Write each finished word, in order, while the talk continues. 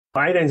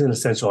Iodine's an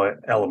essential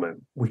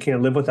element. We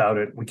can't live without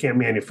it. We can't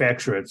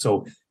manufacture it.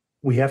 So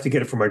we have to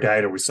get it from our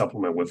diet or we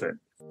supplement with it.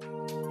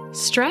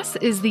 Stress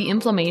is the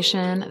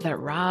inflammation that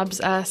robs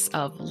us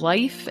of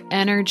life,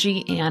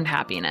 energy, and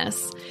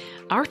happiness.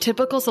 Our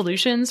typical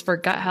solutions for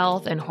gut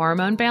health and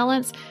hormone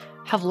balance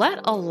have let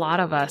a lot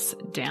of us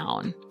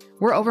down.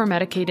 We're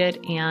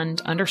over-medicated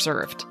and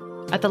underserved.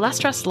 At The Less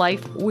Stressed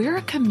Life, we're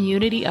a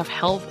community of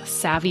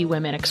health-savvy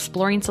women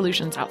exploring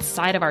solutions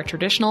outside of our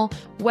traditional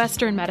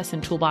Western medicine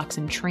toolbox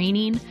and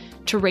training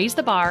to raise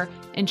the bar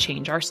and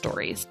change our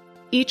stories.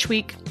 Each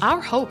week,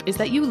 our hope is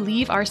that you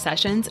leave our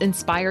sessions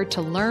inspired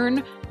to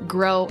learn,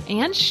 grow,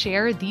 and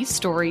share these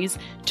stories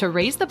to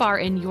raise the bar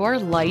in your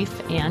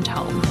life and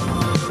home.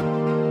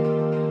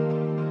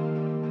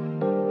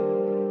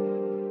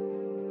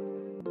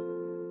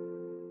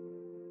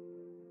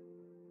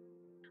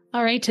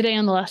 All right, today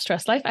on The Less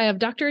Stressed Life, I have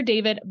Dr.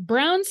 David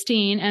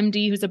Brownstein,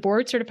 MD, who's a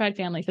board-certified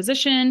family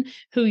physician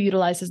who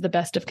utilizes the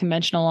best of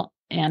conventional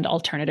and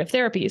alternative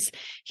therapies.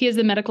 He is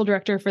the medical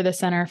director for the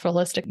Center for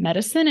Holistic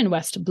Medicine in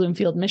West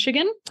Bloomfield,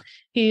 Michigan.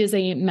 He is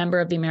a member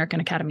of the American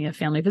Academy of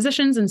Family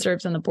Physicians and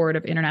serves on the board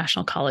of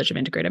International College of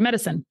Integrative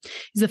Medicine.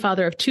 He's the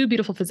father of two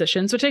beautiful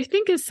physicians, which I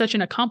think is such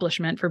an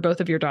accomplishment for both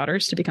of your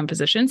daughters to become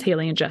physicians,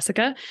 Hailey and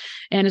Jessica,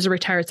 and is a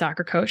retired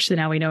soccer coach. So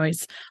now we know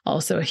he's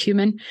also a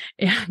human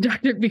and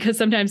doctor, because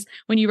sometimes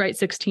when you write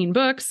 16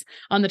 books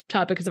on the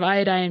topics of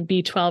iodine,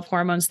 B12,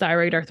 hormones,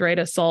 thyroid,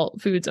 arthritis, salt,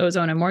 foods,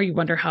 ozone, and more, you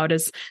wonder, how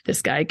does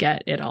this guy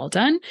get it all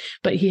done?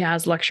 But he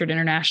has lectured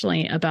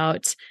internationally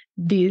about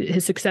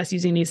his success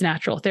using these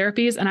natural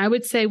therapies. And I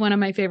would say one of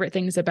my favorite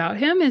things about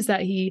him is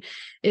that he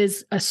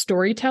is a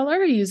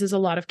storyteller. He uses a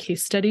lot of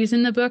case studies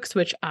in the books,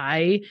 which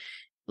I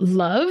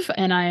love.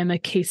 And I am a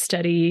case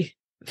study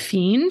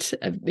fiend.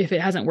 If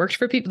it hasn't worked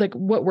for people, like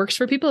what works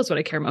for people is what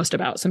I care most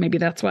about. So maybe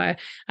that's why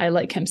I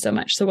like him so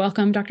much. So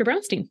welcome, Dr.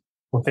 Brownstein.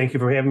 Well, thank you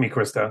for having me,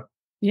 Krista.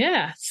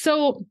 Yeah.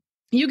 So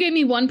you gave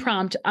me one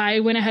prompt.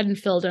 I went ahead and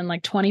filled in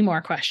like 20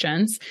 more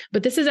questions,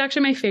 but this is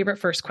actually my favorite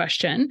first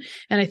question.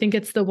 And I think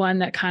it's the one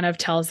that kind of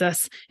tells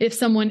us if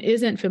someone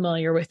isn't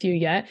familiar with you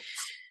yet.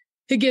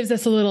 It gives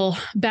us a little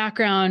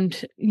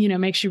background,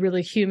 makes you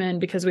really human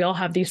because we all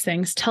have these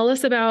things. Tell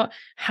us about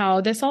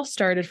how this all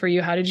started for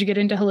you. How did you get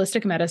into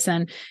holistic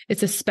medicine?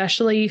 It's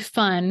especially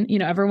fun.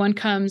 Everyone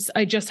comes.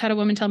 I just had a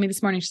woman tell me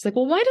this morning, she's like,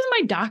 well, why doesn't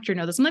my doctor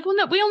know this? I'm like, well,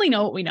 no, we only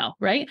know what we know,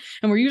 right?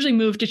 And we're usually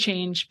moved to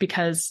change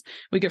because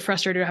we get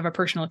frustrated to have a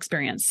personal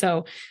experience.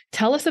 So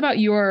tell us about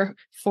your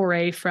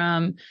foray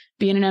from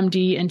being an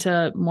MD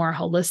into more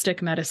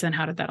holistic medicine.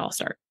 How did that all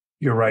start?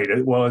 You're right.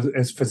 Well,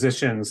 as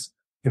physicians,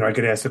 I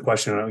could ask the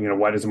question,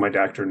 why doesn't my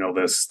doctor know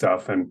this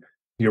stuff? And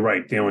you're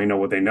right. They only know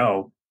what they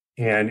know.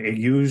 And it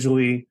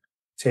usually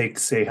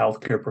takes a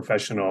healthcare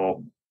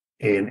professional,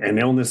 an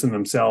illness in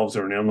themselves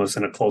or an illness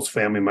in a close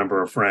family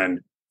member or friend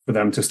for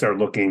them to start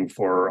looking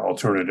for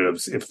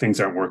alternatives if things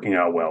aren't working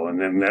out well.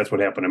 And then that's what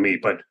happened to me.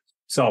 But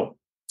so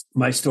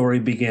my story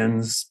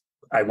begins,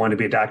 I wanted to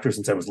be a doctor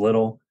since I was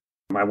little.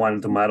 I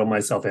wanted to model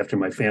myself after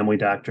my family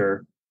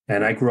doctor.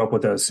 And I grew up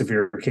with a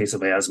severe case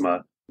of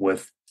asthma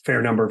with fair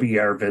number of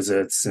ER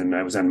visits, and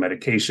I was on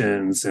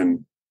medications.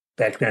 And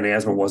back then,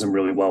 asthma wasn't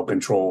really well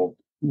controlled.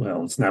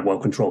 Well, it's not well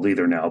controlled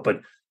either now, but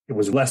it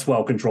was less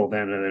well controlled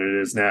then than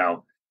it is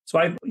now. So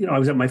I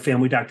was at my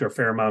family doctor a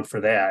fair amount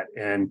for that.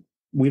 And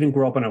we didn't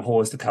grow up in a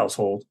holistic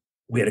household.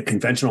 We had a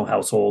conventional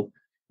household.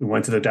 We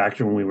went to the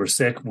doctor when we were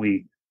sick.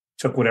 We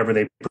took whatever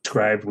they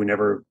prescribed.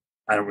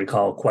 I don't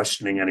recall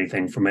questioning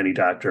anything from any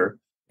doctor.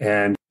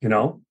 And,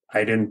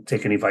 I didn't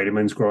take any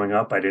vitamins growing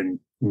up. I didn't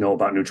know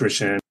about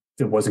nutrition.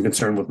 I wasn't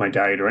concerned with my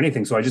diet or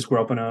anything. So I just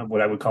grew up in what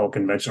I would call a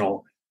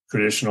conventional,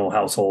 traditional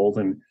household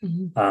and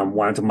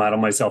wanted to model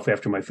myself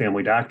after my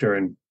family doctor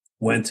and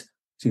went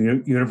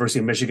to University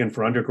of Michigan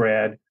for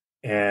undergrad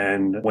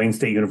and Wayne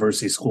State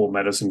University School of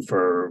Medicine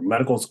for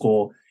medical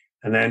school.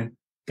 And then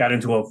got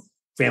into a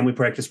family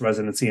practice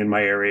residency in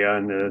my area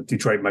in the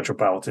Detroit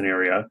metropolitan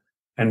area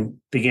and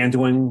began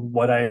doing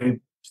what I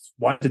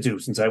wanted to do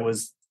since I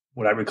was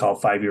what I recall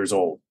 5 years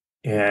old.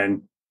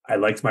 And I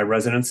liked my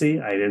residency.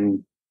 I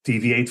didn't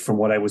deviate from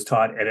what I was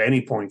taught at any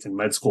point in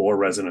med school or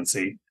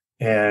residency.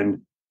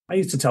 And I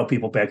used to tell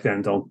people back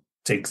then, don't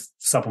take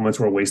supplements,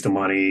 were a waste of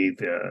money.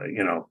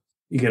 You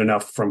get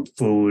enough from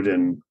food,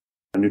 and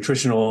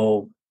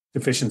nutritional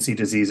deficiency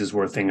diseases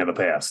were a thing of the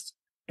past.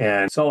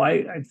 And so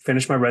I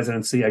finished my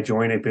residency. I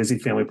joined a busy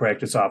family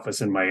practice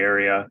office in my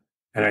area,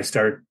 and I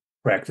started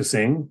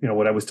practicing,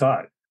 what I was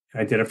taught.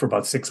 I did it for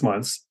about 6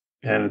 months.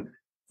 And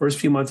first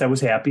few months I was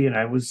happy, and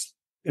I was,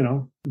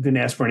 didn't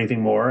ask for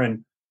anything more.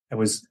 And I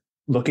was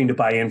looking to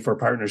buy in for a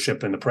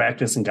partnership in the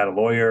practice and got a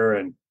lawyer.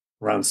 And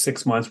around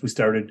 6 months, we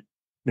started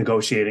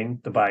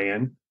negotiating the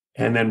buy-in.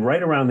 And then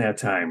right around that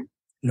time,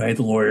 I had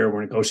the lawyer,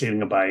 we're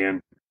negotiating a buy-in.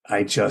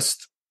 I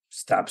just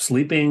stopped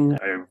sleeping.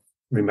 I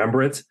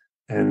remember it.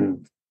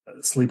 And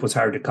sleep was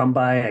hard to come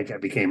by. I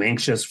became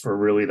anxious for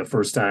really the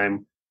first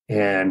time.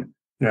 And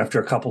after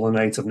a couple of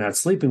nights of not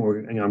sleeping,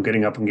 I'm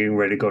getting up and getting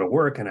ready to go to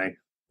work. And I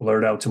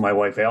blurted out to my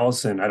wife,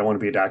 Allison, I don't want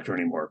to be a doctor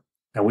anymore.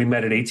 And we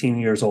met at 18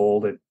 years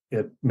old at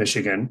at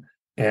Michigan.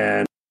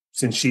 And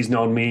since she's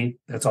known me,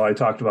 that's all I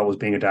talked about was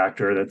being a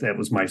doctor. That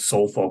was my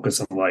sole focus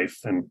in life.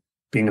 And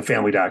being a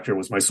family doctor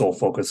was my sole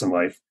focus in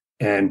life.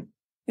 And,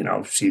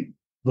 she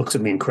looks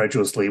at me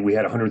incredulously. We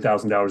had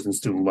 $100,000 in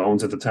student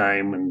loans at the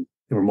time, and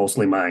they were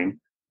mostly mine.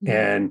 Mm-hmm.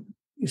 And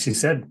she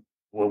said,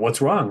 well, what's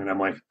wrong? And I'm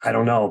like, I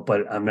don't know,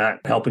 but I'm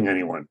not helping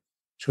anyone.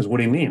 She goes, what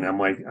do you mean? I'm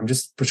like, I'm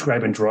just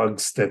prescribing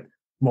drugs that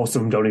most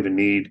of them don't even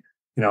need.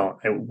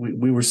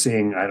 We were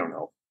seeing,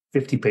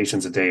 50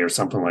 patients a day or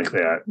something like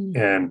that. Mm-hmm.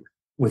 And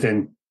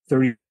within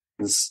 30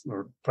 seconds,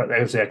 or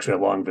it was actually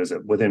a long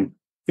visit, within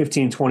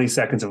 15, 20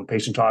 seconds of a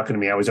patient talking to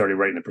me, I was already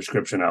writing a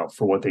prescription out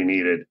for what they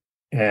needed.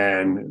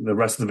 And the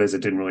rest of the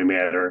visit didn't really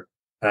matter.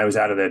 And I was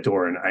out of that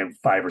door in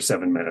 5 or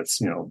 7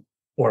 minutes,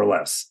 or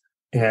less.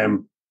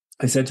 And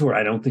I said to her,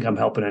 I don't think I'm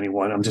helping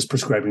anyone. I'm just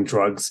prescribing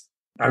drugs.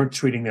 Aren't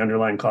treating the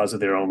underlying cause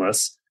of their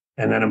illness.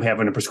 And then I'm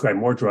having to prescribe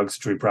more drugs to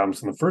treat problems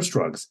from the first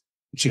drugs.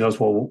 And she goes,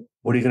 well,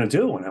 what are you going to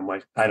do? And I'm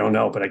like, I don't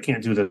know, but I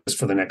can't do this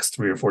for the next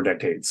 3 or 4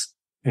 decades.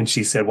 And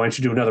she said, why don't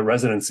you do another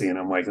residency? And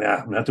I'm like,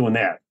 nah, I'm not doing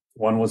that.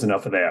 One was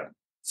enough of that.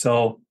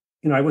 So,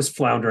 I was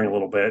floundering a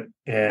little bit,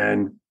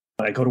 and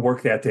I go to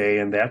work that day.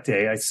 And that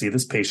day I see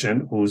this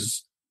patient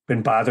who's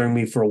been bothering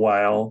me for a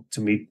while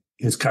to meet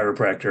his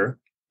chiropractor.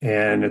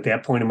 And at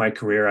that point in my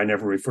career, I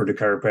never referred to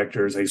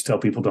chiropractors. I used to tell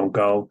people don't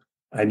go.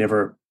 I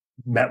never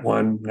met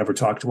one, never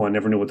talked to one,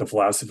 never knew what the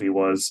philosophy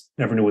was,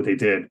 never knew what they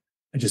did.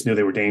 I just knew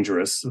they were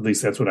dangerous. At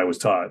least that's what I was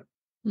taught.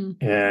 Mm.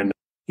 And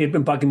he had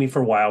been bugging me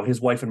for a while.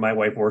 His wife and my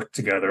wife worked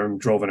together and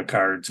drove in a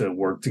car to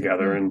work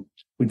together. And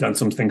we'd done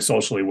some things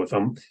socially with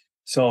them.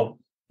 So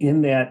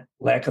in that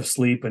lack of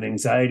sleep and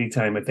anxiety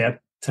time at that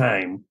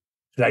time,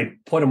 that I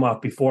put him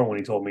off before when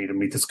he told me to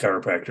meet this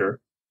chiropractor,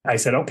 I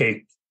said,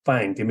 okay,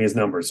 fine, give me his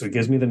number. So he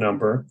gives me the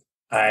number.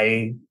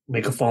 I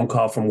make a phone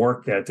call from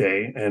work that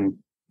day, and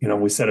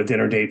we set a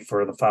dinner date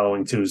for the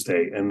following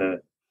Tuesday. And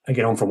I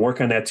get home from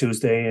work on that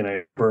Tuesday, and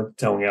I remember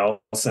telling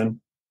Allison,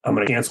 I'm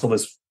going to cancel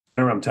this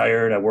dinner. I'm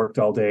tired. I worked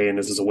all day, and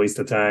this is a waste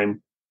of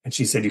time. And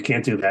she said, you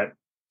can't do that.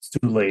 It's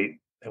too late.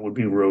 That would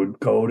be rude.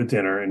 Go to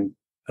dinner. And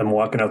I'm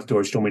walking out the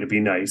door. She told me to be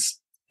nice.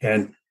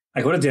 And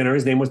I go to dinner.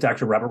 His name was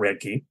Dr. Robert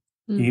Radke.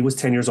 He was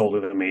 10 years older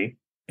than me.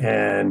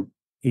 And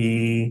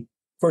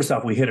first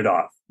off, we hit it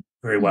off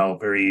very well,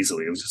 very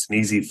easily. It was just an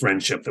easy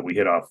friendship that we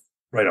hit off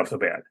right off the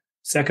bat.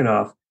 Second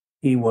off,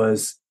 he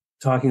was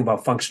talking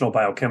about functional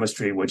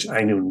biochemistry, which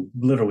I knew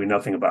literally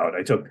nothing about.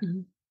 I took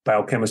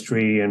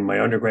biochemistry in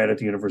my undergrad at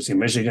the University of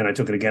Michigan. I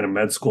took it again in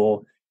med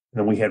school.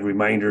 And then we had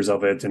reminders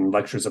of it and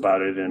lectures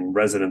about it in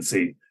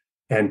residency.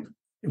 And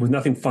it was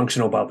nothing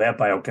functional about that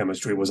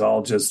biochemistry. It was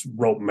all just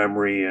rote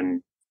memory,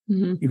 and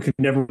you could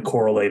never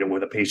correlate it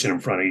with a patient in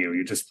front of you.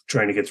 You're just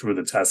trying to get through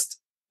the test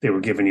they were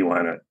giving you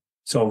on it.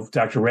 So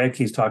Dr.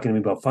 Radke's talking to me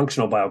about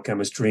functional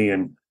biochemistry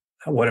and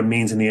what it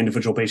means in the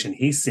individual patient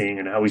he's seeing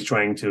and how he's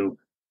trying to,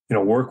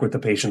 work with the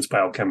patient's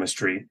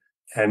biochemistry.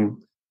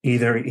 And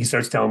either he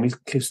starts telling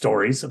me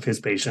stories of his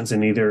patients,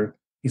 and either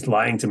he's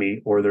lying to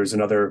me or there's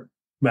another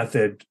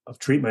method of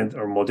treatment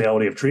or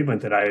modality of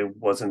treatment that I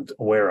wasn't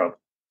aware of.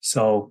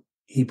 So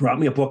he brought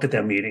me a book at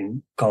that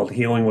meeting called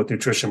Healing with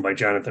Nutrition by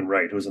Jonathan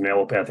Wright, who's an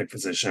allopathic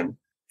physician,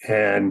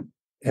 and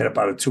had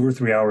about a 2 or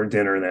 3 hour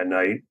dinner that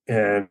night.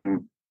 And,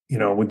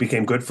 we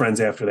became good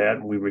friends after that.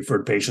 And we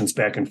referred patients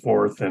back and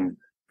forth, and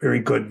very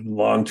good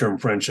long-term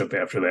friendship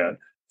after that.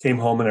 Came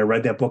home and I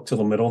read that book till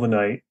the middle of the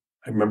night.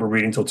 I remember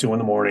reading till 2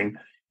 a.m.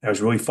 I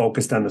was really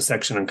focused on the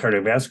section on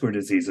cardiovascular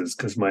diseases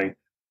because my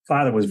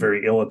father was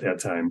very ill at that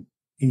time.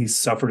 He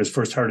suffered his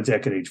first heart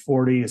attack at age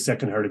 40, his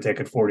second heart attack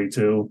at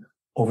 42.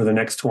 Over the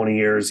next 20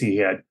 years, he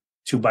had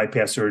 2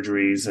 bypass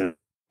surgeries and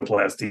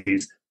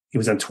plasties. He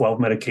was on 12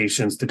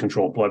 medications to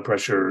control blood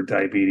pressure,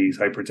 diabetes,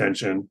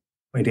 hypertension.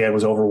 My dad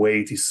was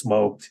overweight. He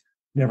smoked,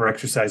 never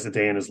exercised a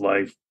day in his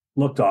life,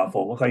 looked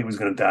awful, looked like he was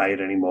going to die at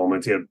any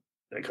moment. He had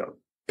like a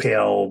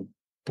pale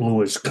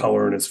bluish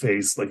color in his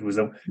face, like he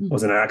wasn't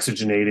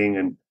oxygenating.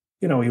 And,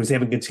 he was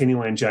having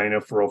continual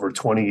angina for over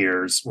 20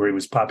 years, where he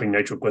was popping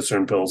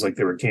nitroglycerin pills like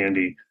they were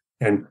candy.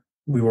 And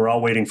we were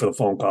all waiting for the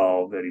phone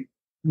call that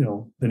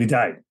he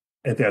died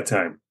at that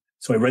time.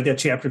 So I read that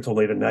chapter till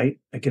late at night.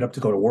 I get up to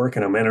go to work,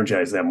 and I'm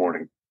energized that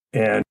morning.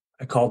 And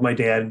I called my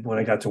dad when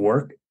I got to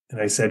work, and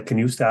I said, can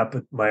you stop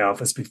at my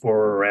office before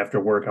or after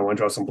work? I want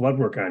to draw some blood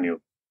work on you.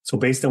 So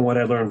based on what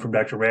I learned from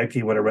Dr.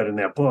 Radke, what I read in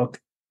that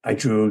book, I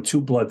drew 2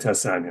 blood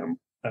tests on him.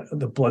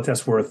 The blood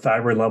tests were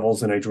thyroid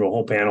levels, and I drew a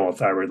whole panel of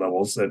thyroid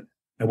levels that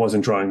I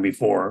wasn't drawing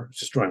before,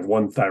 just drawing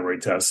one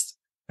thyroid test.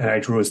 And I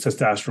drew his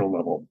testosterone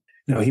level.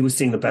 Now, he was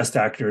seeing the best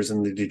doctors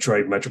in the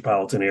Detroit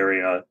metropolitan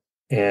area.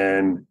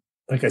 And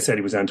like I said,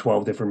 he was on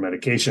 12 different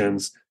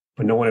medications,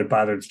 but no one had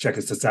bothered to check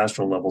his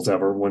testosterone levels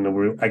ever.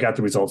 When I got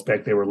the results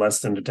back, they were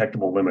less than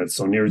detectable limits,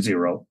 so near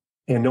zero.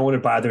 And no one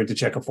had bothered to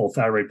check a full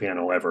thyroid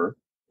panel ever.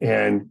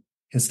 And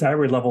his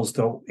thyroid levels,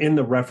 though, in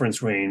the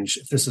reference range,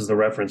 if this is the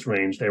reference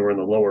range, they were in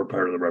the lower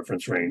part of the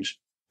reference range.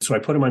 So I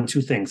put him on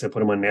 2 things. I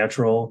put him on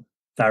natural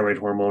thyroid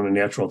hormone and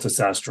natural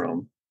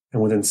testosterone.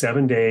 And within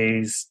 7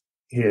 days,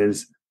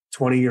 his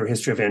 20-year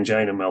history of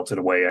angina melted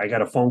away. I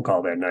got a phone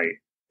call that night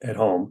at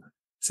home,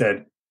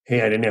 said,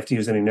 hey, I didn't have to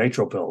use any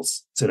nitro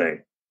pills today.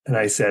 And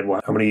I said,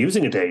 well, how many are you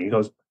using a day? He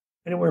goes,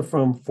 anywhere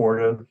from four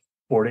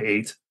to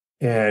eight.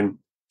 And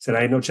said,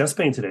 I had no chest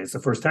pain today. It's the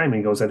first time. And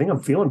he goes, I think I'm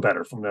feeling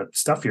better from the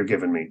stuff you're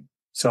giving me.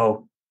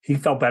 So he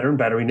felt better and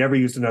better. He never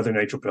used another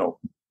nitro pill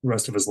the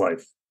rest of his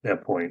life at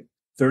that point.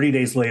 30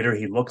 days later,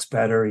 he looks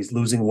better. He's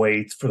losing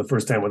weight for the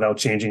first time without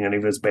changing any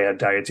of his bad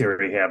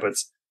dietary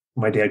habits.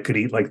 My dad could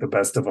eat like the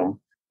best of them.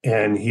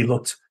 And he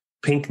looked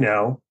pink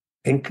now,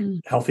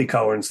 healthy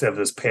color instead of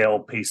this pale,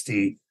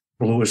 pasty,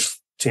 bluish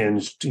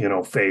tinged,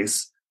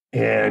 face.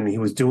 And he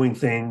was doing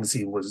things.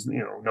 He was,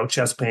 no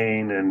chest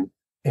pain.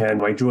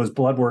 And I drew his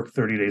blood work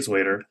 30 days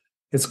later.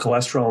 His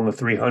cholesterol in the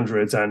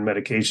 300s on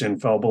medication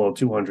fell below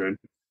 200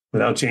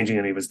 without changing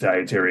any of his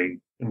dietary,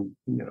 and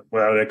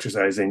without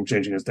exercising,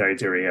 changing his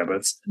dietary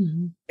habits.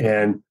 Mm-hmm.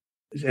 And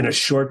in a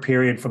short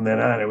period from then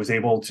on, I was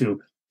able to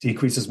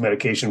decrease his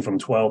medication from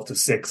 12 to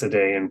 6 a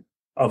day. And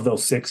of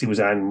those 6, he was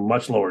on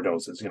much lower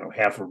doses,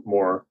 half or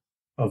more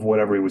of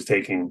whatever he was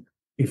taking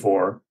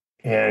before.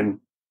 And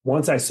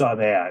once I saw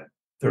that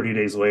 30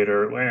 days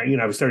later,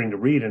 I was starting to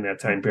read in that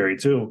time period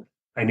too.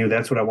 I knew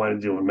that's what I wanted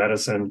to do in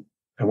medicine.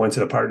 I went to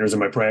the partners in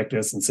my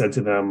practice and said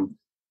to them,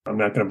 I'm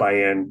not going to buy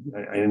in.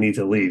 I need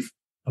to leave.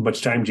 How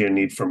much time do you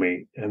need for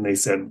me? And they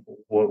said,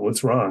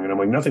 what's wrong? And I'm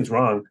like, nothing's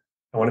wrong.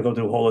 I want to go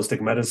do holistic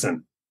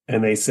medicine.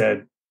 And they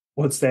said,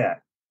 what's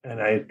that?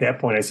 And at that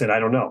point, I said, I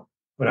don't know,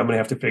 but I'm going to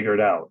have to figure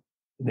it out.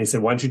 And they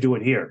said, why don't you do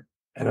it here?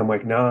 And I'm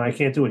like, no, I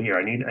can't do it here.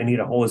 I need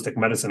a holistic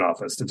medicine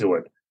office to do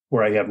it,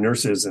 where I have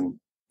nurses and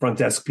front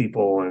desk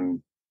people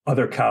and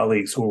other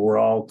colleagues who were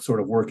all sort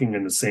of working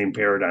in the same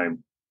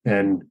paradigm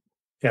and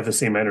have the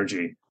same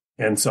energy.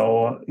 And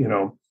so,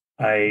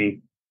 I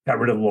got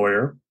rid of the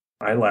lawyer.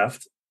 I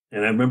left.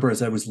 And I remember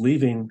as I was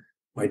leaving,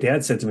 my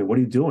dad said to me, what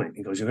are you doing?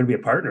 He goes, you're going to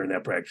be a partner in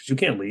that practice. You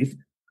can't leave.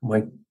 I'm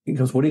like, he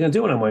goes, what are you going to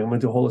do? And I'm like, I'm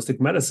going to do holistic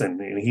medicine.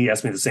 And he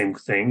asked me the same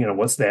thing,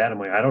 what's that? I'm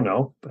like, I don't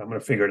know, but I'm going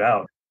to figure it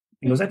out.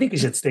 He goes, I think you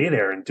should stay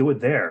there and do it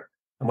there.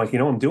 I'm like,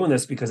 I'm doing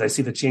this because I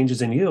see the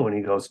changes in you. And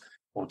he goes,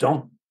 well,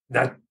 don't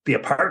not be a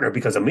partner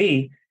because of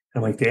me.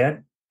 And I'm like,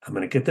 Dad, I'm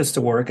going to get this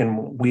to work.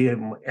 And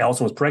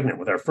Allison was pregnant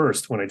with our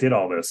first when I did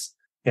all this.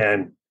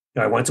 And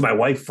I went to my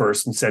wife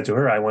first and said to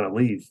her, I want to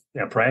leave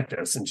that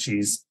practice. And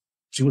she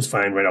was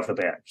fine right off the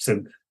bat. She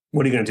said,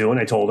 what are you going to do? And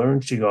I told her,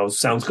 and she goes,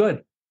 sounds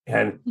good.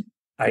 And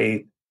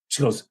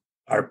she goes,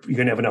 are you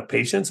going to have enough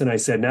patients? And I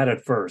said, not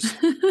at first.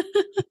 She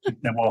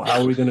said, well,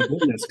 how are we going to do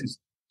this? Because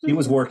she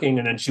was working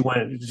and then she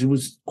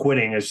was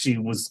quitting as she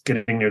was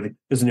getting near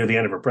the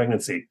end of her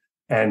pregnancy.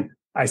 And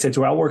I said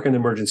to her, I'll work in the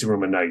emergency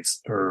room at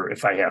nights, or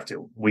if I have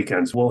to,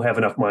 weekends. We'll have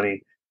enough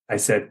money. I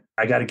said,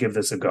 I got to give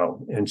this a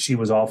go. And she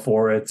was all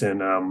for it.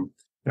 And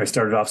I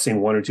started off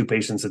seeing 1 or 2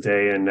 patients a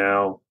day. And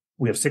now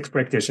we have 6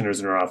 practitioners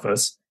in our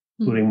office,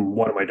 including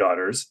one of my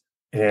daughters.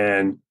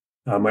 And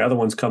my other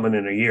one's coming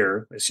in a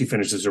year as she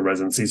finishes her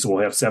residency. So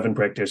we'll have 7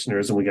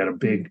 practitioners, and we got a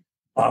big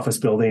office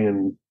building,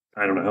 and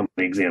I don't know how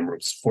many exam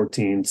rooms,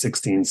 14,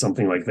 16,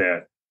 something like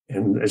that.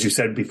 And as you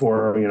said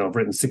before, I've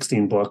written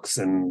 16 books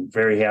and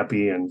very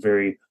happy and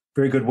very,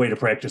 very good way to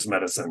practice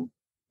medicine.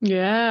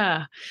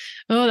 Yeah.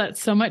 Oh,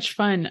 that's so much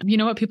fun. You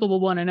know what people will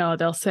want to know?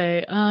 They'll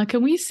say,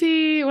 can we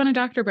see one of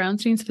Dr.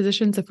 Brownstein's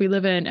physicians if we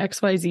live in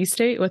XYZ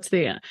state?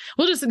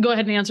 We'll just go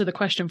ahead and answer the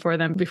question for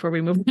them before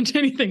we move into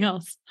anything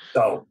else.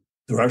 So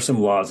there are some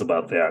laws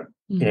about that.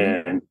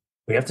 Mm-hmm. And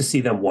we have to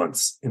see them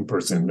once in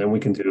person. Mm-hmm. Then we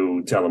can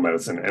do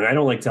telemedicine. And I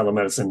don't like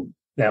telemedicine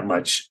that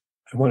much.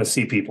 I want to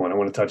see people and I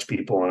want to touch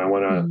people and I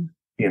want to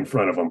be in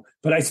front of them.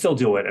 But I still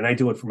do it. And I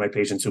do it for my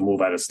patients who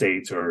move out of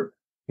state or,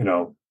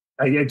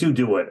 I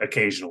do it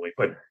occasionally,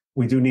 but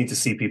we do need to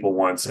see people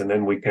once, and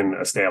then we can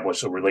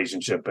establish a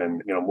relationship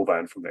and, move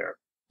on from there.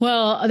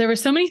 Well, there were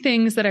so many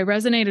things that I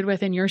resonated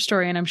with in your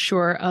story, and I'm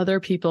sure other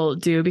people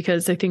do,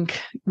 because I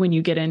think when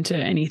you get into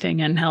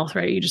anything in health,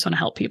 right, you just want to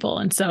help people.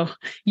 And so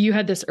you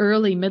had this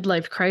early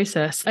midlife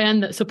crisis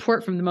and the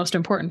support from the most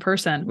important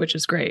person, which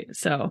is great.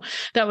 So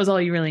that was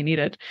all you really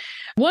needed.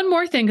 One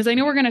more thing, because I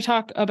know we're going to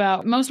talk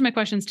about, most of my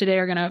questions today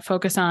are going to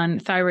focus on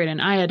thyroid and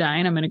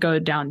iodine. I'm going to go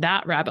down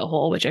that rabbit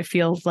hole, which I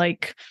feel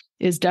like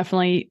is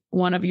definitely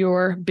one of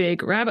your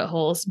big rabbit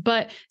holes.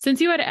 But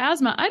since you had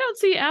asthma, I don't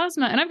see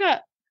asthma, and I've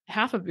got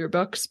half of your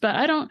books, but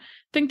I don't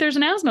think there's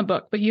an asthma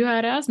book, but you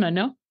had asthma.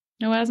 No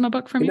asthma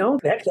book from you?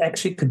 That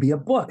actually could be a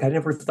book. I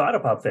never thought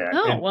about that.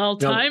 Oh, well,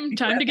 time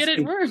to get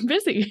it. We're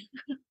busy.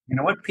 You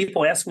know what?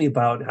 People ask me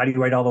about, how do you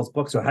write all those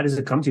books? Or how does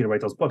it come to you to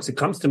write those books? It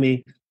comes to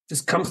me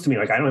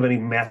like I don't have any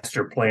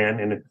master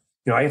plan. And,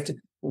 I have to,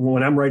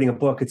 when I'm writing a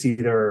book, it's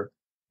either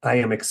I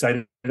am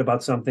excited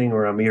about something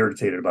or I'm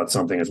irritated about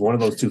something. It's one of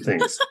those two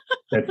things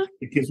that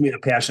it gives me the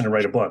passion to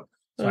write a book.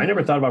 So I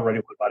never thought about writing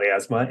a book about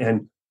asthma.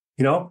 And,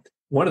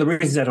 one of the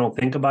reasons I don't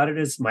think about it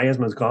is my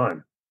asthma is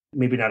gone.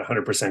 Maybe not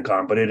 100%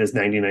 gone, but it is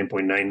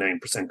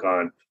 99.99%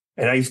 gone.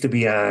 And I used to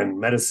be on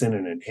medicine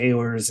and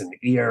inhalers and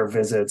ER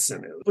visits,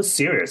 and it was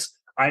serious.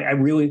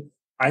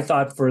 I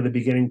thought for the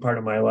beginning part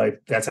of my life,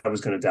 that's how I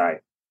was going to die.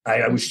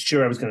 I was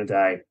sure I was going to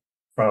die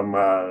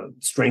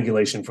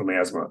strangulation from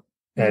asthma.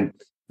 And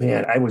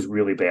man, I was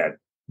really bad.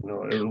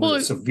 It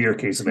was a severe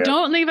case of asthma.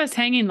 Don't leave us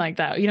hanging like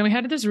that. We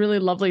had this really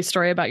lovely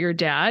story about your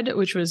dad,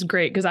 which was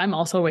great because I'm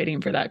also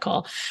waiting for that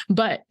call.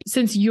 But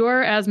since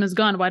your asthma's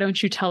gone, why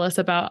don't you tell us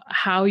about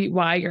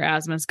why your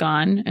asthma's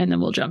gone? And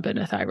then we'll jump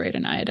into thyroid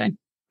and iodine.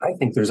 I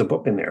think there's a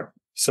book in there.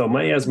 So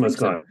my asthma's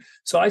gone.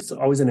 So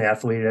I was an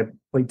athlete. I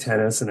played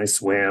tennis and I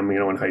swam,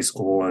 in high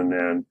school. And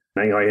then,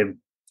 I had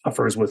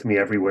puffers with me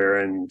everywhere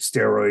and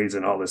steroids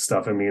and all this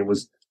stuff.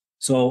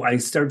 So I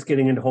started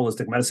getting into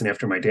holistic medicine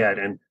after my dad.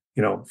 And,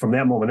 from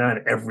that moment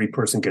on, every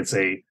person gets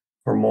a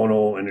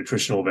hormonal and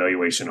nutritional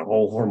evaluation, a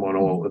whole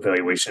hormonal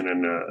evaluation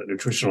and a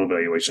nutritional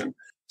evaluation.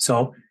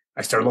 So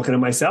I started looking at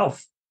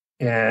myself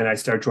and I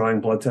start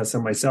drawing blood tests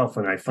on myself.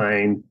 And I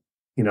find,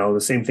 the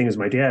same thing as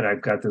my dad.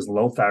 I've got this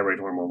low thyroid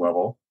hormone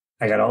level.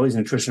 I got all these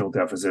nutritional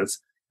deficits.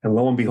 And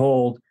lo and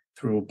behold,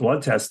 through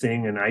blood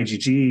testing and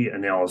IgG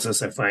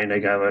analysis, I find I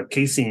got a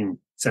casein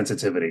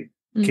sensitivity.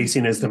 Mm-hmm.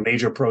 Casein is the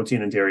major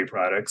protein in dairy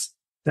products.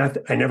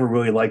 I never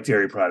really liked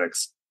dairy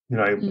products.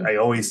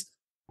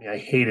 I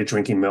hated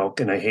drinking milk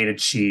and I hated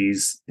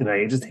cheese and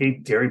I just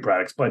hate dairy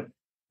products. But,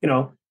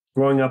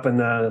 growing up in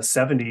the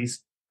 70s,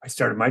 I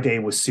started my day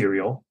with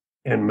cereal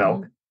and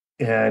milk. Mm-hmm.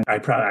 And I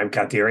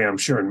got dairy, I'm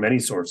sure, in many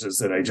sources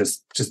that I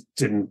just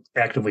didn't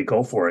actively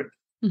go for it.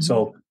 Mm-hmm.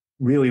 So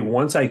really,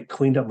 once I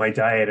cleaned up my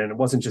diet, and it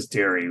wasn't just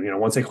dairy,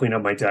 once I cleaned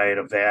up my diet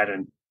of that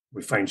and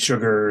refined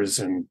sugars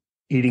and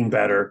eating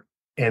better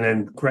and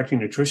then correcting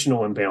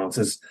nutritional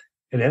imbalances,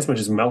 and asthma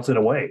just melted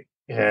away.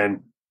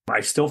 And I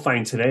still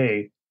find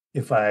today,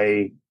 if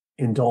I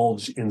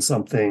indulge in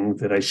something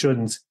that I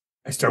shouldn't,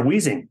 I start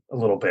wheezing a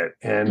little bit.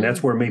 And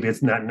that's where maybe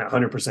it's not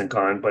 100%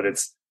 gone, but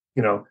it's,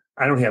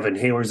 I don't have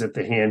inhalers at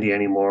the handy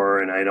anymore.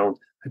 And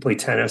I play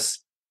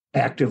tennis,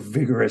 active,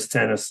 vigorous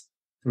tennis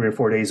 3 or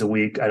 4 days a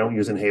week. I don't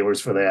use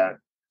inhalers for that.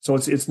 So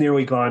it's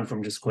nearly gone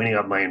from just cleaning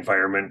up my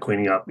environment,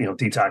 cleaning up,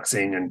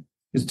 detoxing and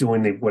just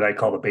doing what I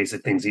call the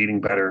basic things,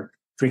 eating better.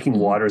 Drinking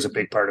water is a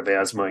big part of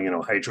asthma,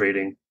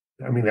 hydrating.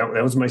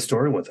 That was my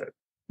story with it.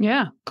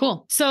 Yeah,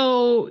 cool.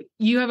 So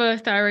you have a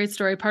thyroid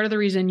story. Part of the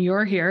reason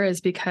you're here is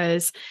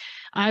because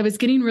I was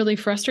getting really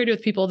frustrated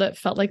with people that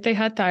felt like they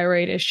had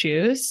thyroid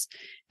issues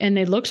and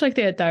they looked like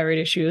they had thyroid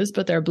issues,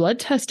 but their blood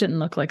test didn't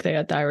look like they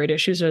had thyroid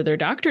issues or their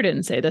doctor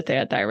didn't say that they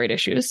had thyroid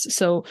issues.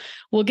 So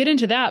we'll get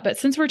into that. But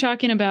since we're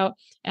talking about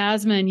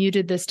asthma and you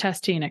did this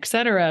testing, et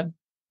cetera,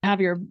 I have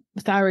your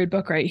thyroid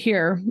book right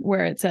here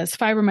where it says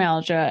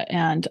fibromyalgia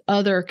and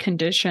other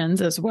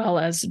conditions as well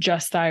as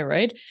just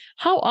thyroid.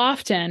 How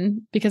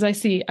often, because I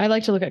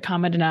like to look at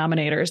common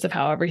denominators of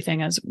how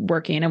everything is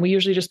working. And we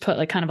usually just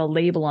put kind of a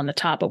label on the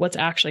top, but what's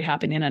actually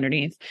happening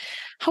underneath.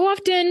 How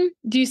often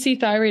do you see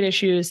thyroid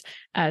issues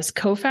as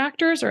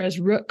cofactors or as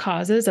root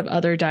causes of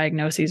other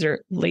diagnoses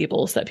or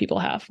labels that people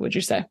have, would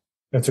you say?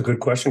 That's a good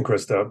question,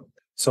 Krista.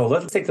 So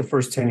let's take the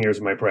first 10 years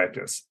of my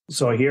practice.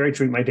 So here I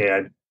treat my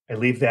dad. I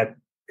leave that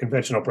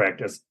conventional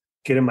practice,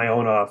 get in my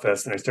own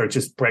office, and I start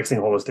just practicing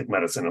holistic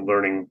medicine and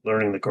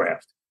learning the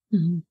craft.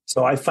 Mm-hmm.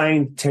 So I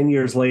find 10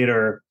 years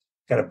later,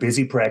 got a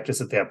busy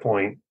practice at that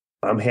point.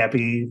 I'm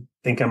happy,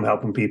 think I'm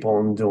helping people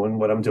and doing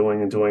what I'm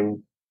doing and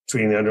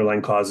treating the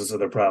underlying causes of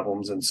their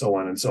problems and so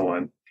on and so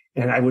on.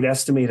 And I would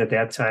estimate at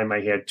that time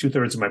I had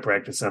 2/3 of my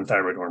practice on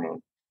thyroid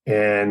hormone.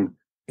 And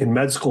in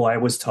med school, I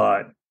was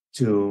taught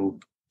to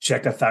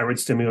check a thyroid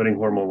stimulating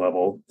hormone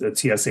level, the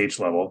TSH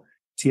level.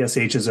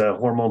 TSH is a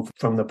hormone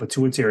from the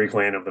pituitary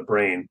gland of the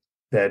brain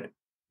that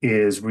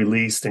is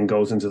released and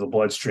goes into the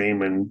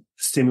bloodstream and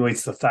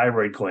stimulates the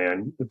thyroid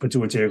gland, the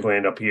pituitary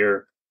gland up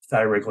here,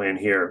 thyroid gland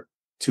here,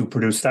 to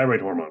produce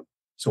thyroid hormone.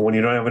 So when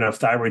you don't have enough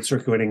thyroid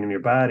circulating in your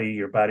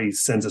body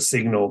sends a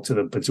signal to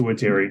the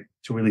pituitary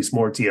to release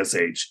more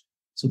TSH.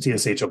 So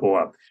TSH will go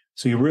up.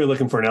 So you're really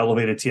looking for an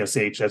elevated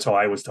TSH. That's how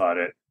I was taught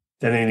it.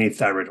 Then they need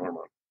thyroid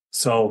hormone.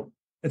 So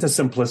it's a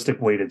simplistic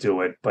way to do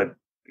it, but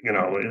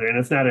and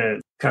it's not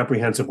a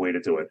comprehensive way to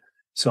do it.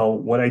 So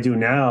what I do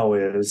now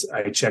is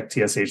I check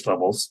TSH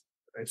levels.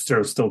 I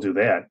still do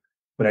that,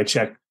 but I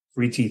check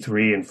free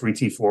T3 and free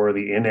T4,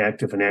 the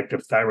inactive and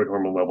active thyroid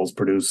hormone levels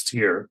produced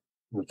here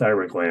in the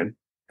thyroid gland.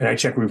 And I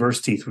check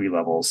reverse T3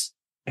 levels,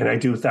 and I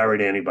do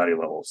thyroid antibody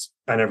levels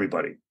on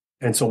everybody.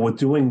 And so with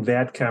doing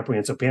that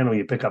comprehensive panel,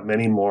 you pick up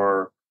many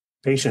more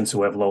patients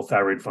who have low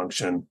thyroid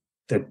function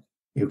that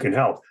you can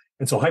help.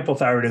 And so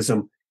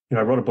hypothyroidism,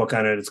 I wrote a book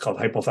on it. It's called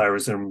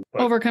Hypothyroidism.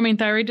 Overcoming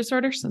thyroid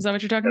disorders? Is that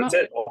what you're talking about?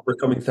 That's it.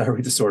 Overcoming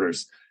thyroid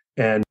disorders.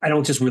 And I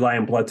don't just rely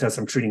on blood tests.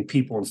 I'm treating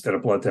people instead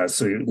of blood tests.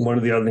 So one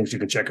of the other things you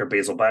can check are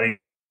basal body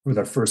with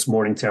our first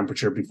morning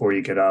temperature before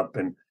you get up.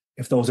 And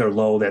if those are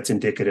low, that's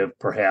indicative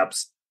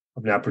perhaps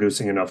of not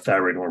producing enough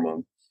thyroid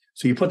hormone.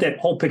 So you put that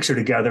whole picture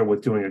together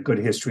with doing a good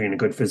history and a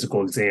good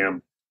physical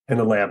exam and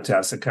a lab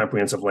test, a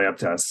comprehensive lab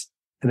test.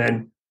 And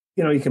then,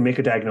 you can make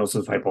a diagnosis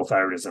of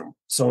hypothyroidism.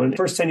 So in the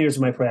first 10 years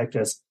of my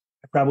practice,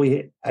 I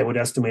would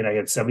estimate I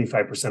had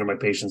 75% of my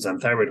patients on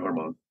thyroid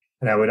hormone.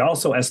 And I would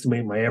also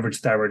estimate my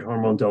average thyroid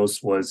hormone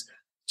dose was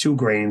 2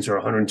 grains or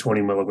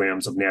 120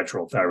 milligrams of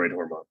natural thyroid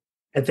hormone.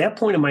 at that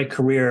point in my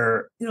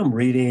career, I'm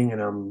reading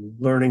and I'm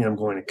learning, I'm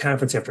going to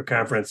conference after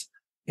conference.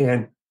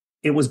 And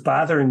it was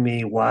bothering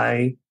me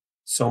why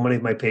so many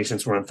of my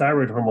patients were on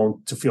thyroid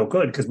hormone to feel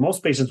good. Because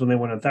most patients, when they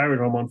went on thyroid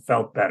hormone,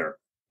 felt better.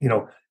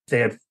 They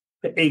had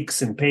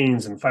aches and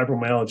pains and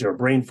fibromyalgia or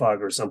brain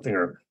fog or something,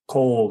 or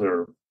cold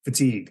or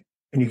fatigue.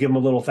 And you give them a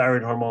little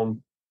thyroid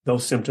hormone,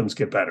 those symptoms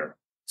get better.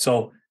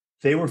 So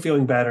they were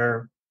feeling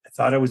better. I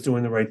thought I was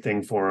doing the right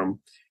thing for them.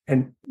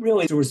 And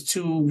really, there was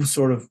two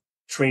sort of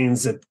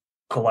trains that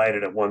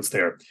collided at once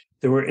there.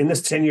 There were, in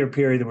this 10-year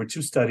period, there were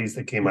two studies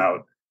that came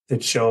out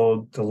that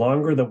showed the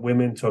longer that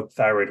women took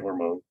thyroid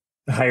hormone,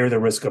 the higher the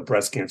risk of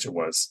breast cancer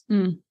was.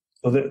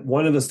 So that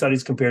one of the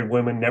studies compared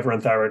women never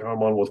on thyroid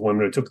hormone with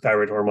women who took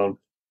thyroid hormone,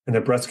 and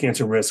the breast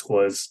cancer risk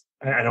was,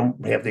 I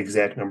don't have the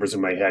exact numbers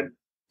in my head,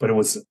 but it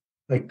was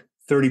like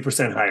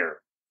 30%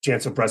 higher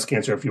chance of breast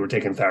cancer if you were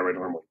taking thyroid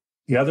hormone.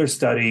 The other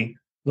study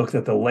looked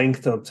at the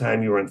length of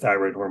time you were on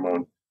thyroid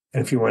hormone.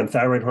 And if you were on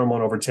thyroid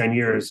hormone over 10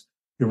 years,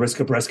 your risk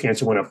of breast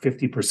cancer went up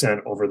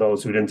 50% over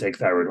those who didn't take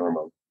thyroid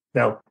hormone.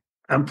 Now,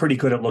 I'm pretty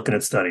good at looking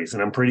at studies,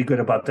 and I'm pretty good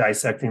about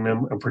dissecting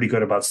them. I'm pretty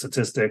good about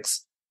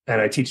statistics. And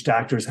I teach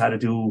doctors how to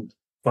do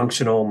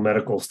functional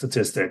medical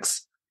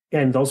statistics.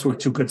 And those were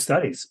two good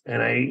studies.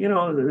 And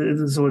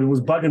so it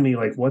was bugging me,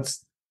 like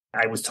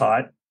I was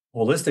taught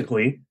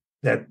holistically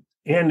that,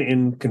 and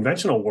in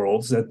conventional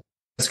worlds, that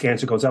breast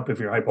cancer goes up if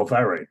you're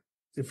hypothyroid,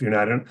 if you're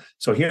not in.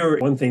 So here,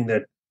 one thing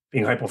that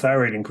being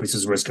hypothyroid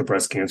increases the risk of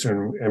breast cancer.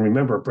 And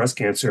remember, breast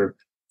cancer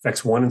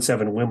affects 1 in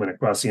 7 women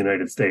across the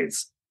United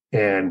States.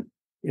 And,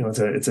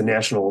 it's a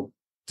national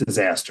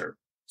disaster.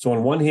 So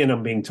on one hand,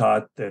 I'm being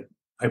taught that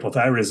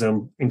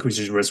hypothyroidism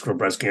increases your risk for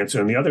breast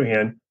cancer. On the other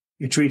hand,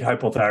 you treat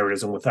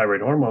hypothyroidism with thyroid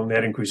hormone,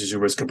 that increases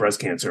your risk of breast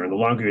cancer. And the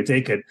longer you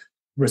take it,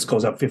 risk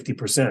goes up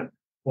 50%.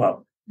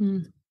 Well,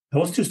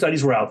 those two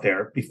studies were out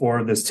there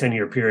before this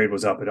 10-year period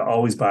was up. It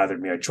always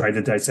bothered me. I tried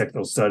to dissect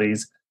those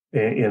studies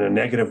in a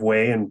negative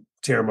way and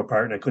tear them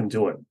apart, and I couldn't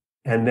do it.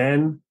 And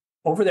then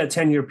over that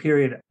 10-year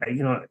period,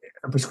 I'm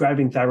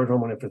prescribing thyroid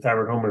hormone after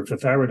thyroid hormone after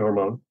thyroid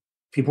hormone.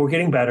 People were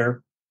getting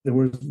better. There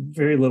were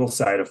very little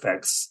side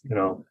effects,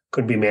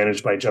 couldn't be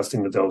managed by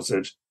adjusting the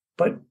dosage.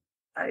 But,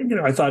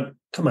 I thought,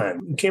 come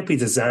on, you can't be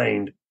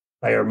designed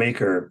by our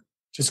maker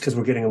just because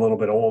we're getting a little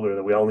bit older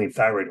that we all need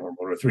thyroid hormone,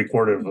 or three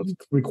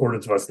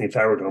quarters of us need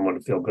thyroid hormone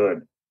to feel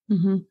good.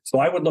 So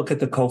I would look at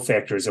the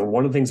cofactors. And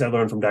one of the things I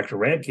learned from Dr.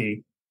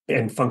 Radke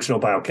in functional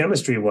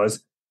biochemistry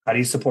was, how do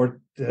you support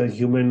the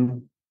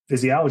human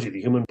physiology, the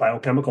human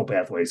biochemical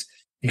pathways?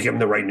 You give them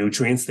the right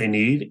nutrients they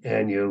need,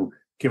 and you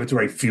give it the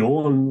right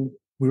fuel. And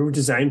we were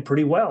designed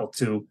pretty well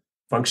to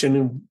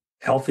function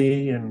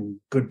healthy and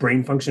good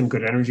brain function,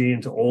 good energy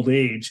into old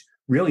age,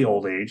 really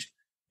old age,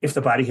 if the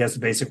body has the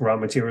basic raw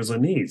materials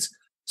it needs.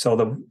 So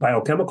the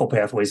biochemical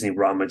pathways need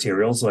raw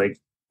materials like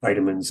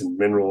vitamins and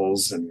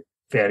minerals and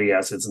fatty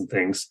acids and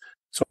things.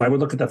 So I would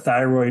look at the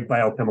thyroid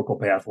biochemical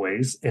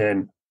pathways,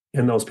 and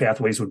in those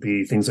pathways would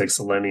be things like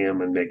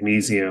selenium and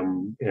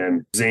magnesium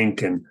and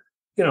zinc. And,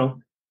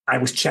 I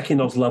was checking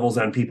those levels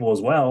on people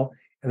as well.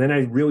 And then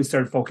I really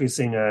started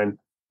focusing on,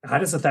 how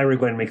does the thyroid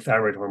gland make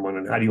thyroid hormone,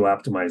 and how do you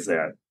optimize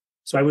that?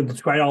 So I would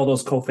try all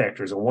those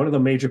cofactors. And one of the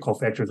major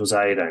cofactors was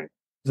iodine.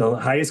 The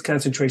highest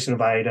concentration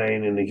of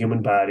iodine in the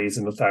human body is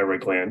in the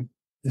thyroid gland.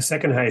 The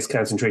second highest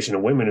concentration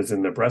in women is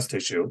in the breast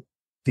tissue.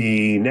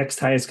 The next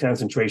highest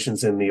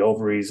concentrations in the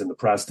ovaries and the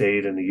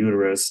prostate and the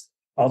uterus,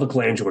 all the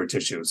glandular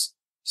tissues.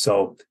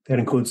 So that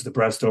includes the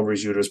breast,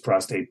 ovaries, uterus,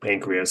 prostate,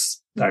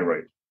 pancreas,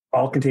 thyroid.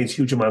 All contains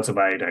huge amounts of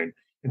iodine.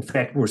 In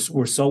fact, we're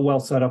so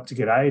well set up to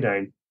get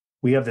iodine.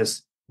 We have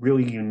this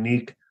really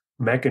unique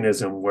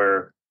mechanism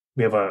where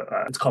we have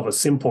it's called a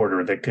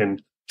symporter that can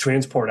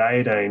transport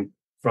iodine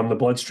from the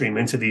bloodstream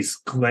into these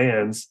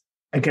glands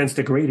against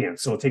a gradient.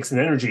 So it takes an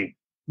energy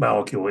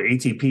molecule,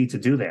 ATP, to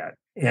do that.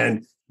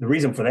 And the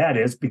reason for that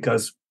is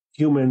because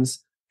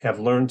humans have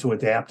learned to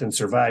adapt and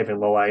survive in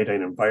low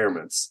iodine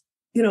environments.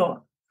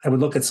 I would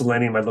look at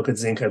selenium, I'd look at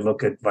zinc, I'd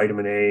look at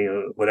vitamin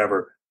A,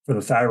 whatever, for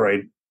the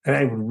thyroid. And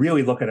I would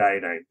really look at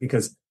iodine,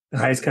 because the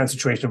highest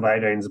concentration of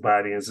iodine in the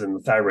body is in the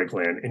thyroid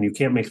gland, and you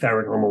can't make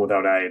thyroid hormone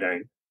without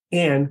iodine.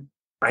 And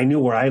I knew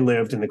where I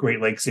lived in the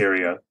Great Lakes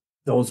area,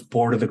 those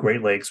border the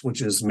Great Lakes,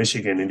 which is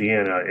Michigan,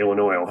 Indiana,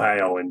 Illinois,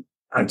 Ohio, and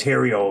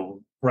Ontario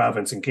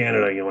province in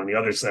Canada, on the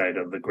other side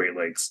of the Great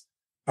Lakes.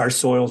 Our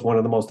soil is one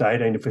of the most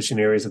iodine deficient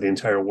areas of the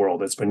entire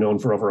world. It's been known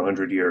for over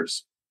 100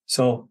 years.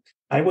 So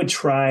I would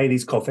try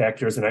these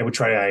cofactors, and I would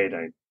try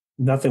iodine.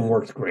 Nothing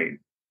worked great.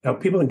 Now,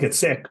 people didn't get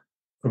sick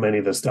from any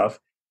of this stuff.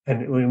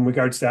 And in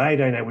regards to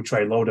iodine, I would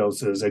try low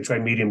doses. I try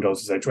medium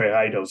doses. I try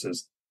high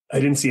doses. I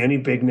didn't see any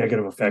big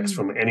negative effects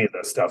from any of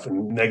this stuff,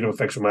 and negative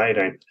effects from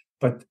iodine.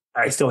 But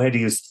I still had to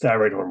use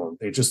thyroid hormone.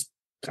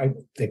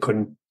 They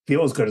couldn't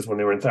feel as good as when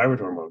they were in thyroid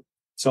hormone.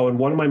 So in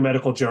one of my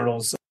medical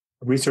journals,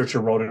 a researcher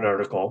wrote an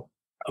article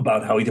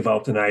about how he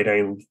developed an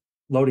iodine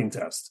loading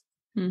test.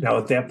 Now,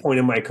 at that point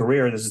in my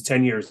career, this is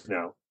 10 years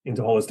now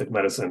into holistic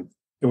medicine,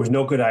 there was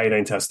no good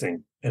iodine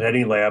testing at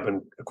any lab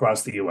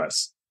across the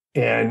U.S.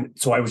 And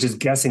so I was just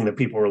guessing that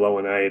people were low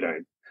in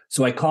iodine.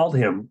 So I called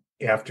him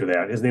after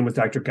that. His name was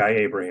Dr. Guy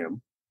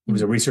Abraham. He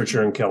was a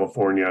researcher in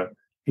California.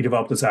 He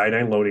developed this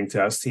iodine loading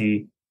test.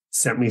 He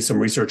sent me some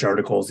research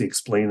articles. He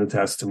explained the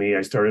test to me. I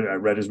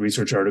read his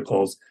research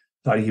articles,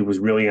 thought he was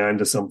really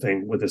onto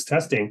something with his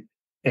testing.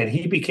 And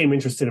he became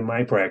interested in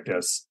my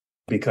practice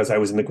because I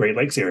was in the Great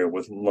Lakes area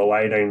with low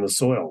iodine in the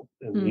soil.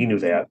 And he knew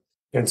that.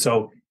 And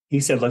so he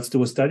said, let's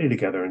do a study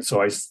together. And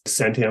so I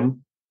sent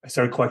him, I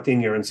started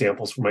collecting urine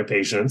samples from my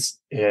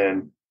patients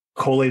and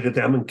collated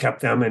them and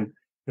kept them and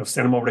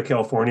sent them over to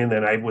California. And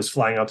then I was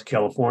flying out to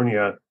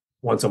California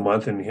once a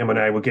month, and him and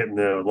I would get in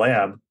the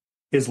lab,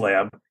 his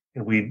lab,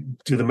 and we'd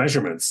do the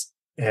measurements.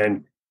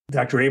 And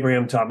Dr.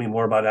 Abraham taught me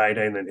more about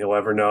iodine than he'll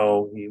ever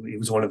know. He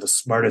was one of the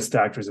smartest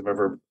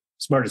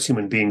smartest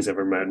human beings I've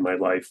ever met in my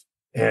life.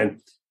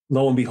 And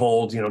lo and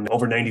behold,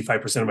 over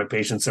 95% of my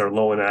patients are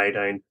low in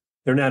iodine.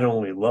 They're not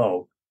only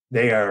low,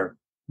 they are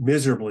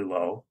miserably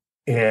low.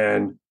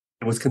 And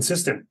it was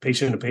consistent,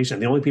 patient to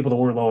patient. The only people that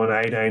weren't low in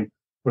iodine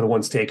were the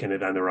ones taking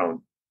it on their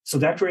own. So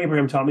Dr.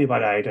 Abraham taught me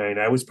about iodine.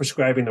 I was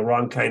prescribing the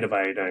wrong kind of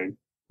iodine.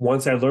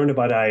 Once I learned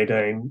about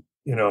iodine,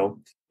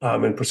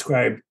 and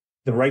prescribed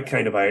the right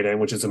kind of iodine,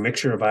 which is a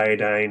mixture of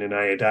iodine and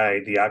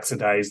iodide, the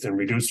oxidized and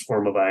reduced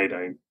form of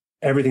iodine,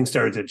 everything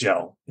started to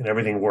gel and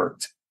everything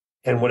worked.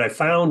 And what I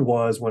found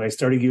was when I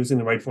started using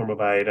the right form of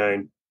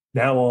iodine,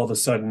 now all of a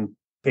sudden,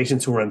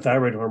 patients who were on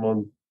thyroid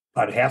hormone,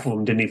 about half of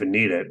them didn't even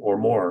need it or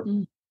more.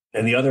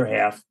 And the other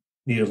half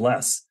needed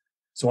less.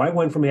 So I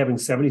went from having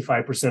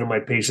 75% of my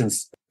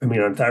patients,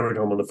 on thyroid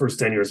hormone the first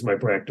 10 years of my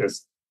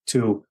practice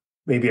to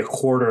maybe a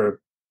quarter.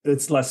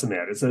 It's less than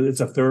that. It's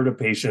a third of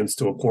patients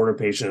to a quarter of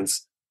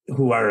patients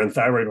who are on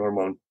thyroid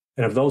hormone.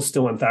 And of those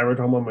still on thyroid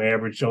hormone, my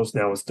average dose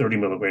now is 30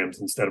 milligrams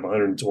instead of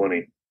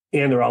 120.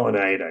 And they're all on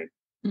iodine.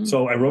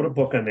 So I wrote a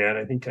book on that.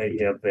 I think I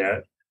have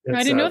that.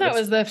 I didn't know that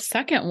was the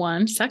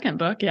second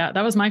book. Yeah,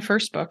 that was my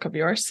first book of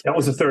yours. That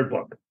was the third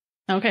book.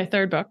 Okay,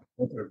 third book.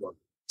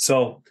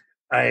 So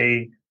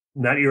I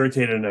not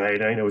irritated in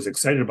iodine. I was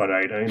excited about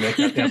iodine. I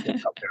got that book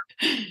out there.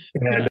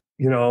 And,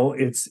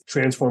 it's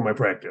transformed my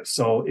practice.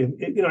 So,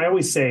 I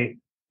always say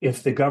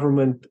if the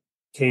government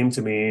came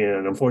to me,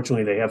 and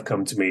unfortunately they have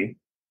come to me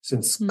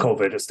since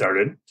COVID has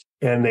started,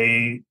 and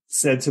they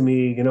said to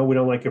me, we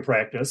don't like your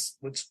practice,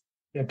 which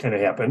that kind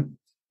of happened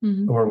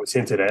or was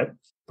hinted at.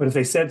 But if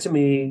they said to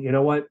me, you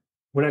know what,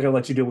 we're not going to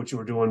let you do what you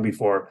were doing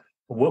before,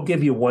 but we'll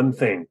give you one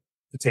thing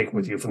to take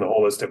with you from the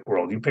holistic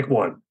world. You pick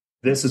one.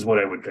 This is what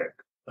I would pick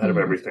out of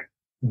everything.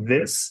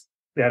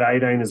 That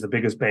iodine is the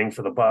biggest bang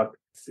for the buck.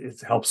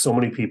 It helps so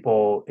many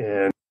people.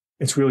 And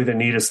it's really the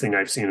neatest thing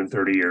I've seen in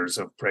 30 years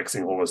of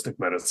practicing holistic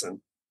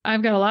medicine.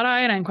 I've got a lot of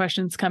iodine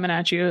questions coming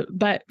at you.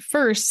 But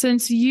first,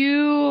 since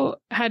you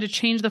had to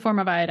change the form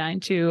of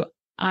iodine to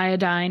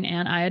iodine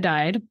and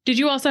iodide, did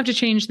you also have to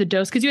change the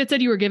dose? Because you had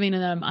said you were giving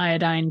them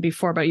iodine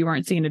before, but you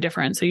weren't seeing a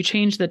difference. So you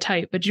changed the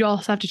type, but you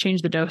also have to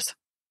change the dose.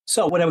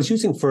 So what I was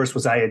using first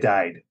was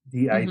iodide,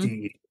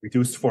 DIDE,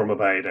 reduced form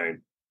of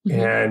iodine.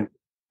 And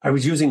I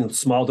was using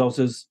small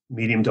doses,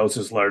 medium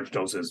doses, large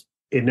doses.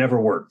 It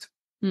never worked.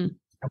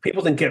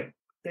 People didn't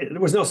there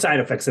was no side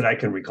effects that I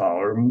can recall,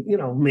 or,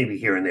 maybe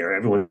here and there.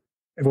 Everyone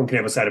can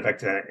have a side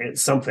effect to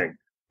something,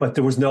 but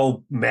there was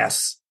no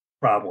mass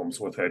problems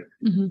with it.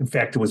 In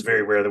fact, it was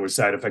very rare there were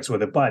side effects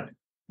with it, but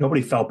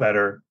nobody felt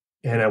better,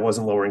 and I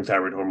wasn't lowering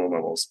thyroid hormone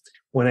levels.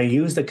 When I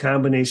used a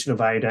combination of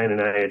iodine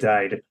and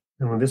iodide,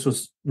 and when this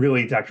was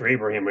really Dr.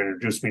 Abraham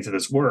introduced me to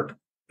this work,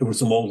 there was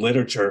some old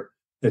literature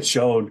that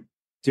showed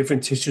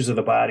different tissues of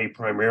the body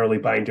primarily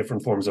bind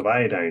different forms of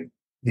iodine.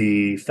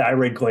 The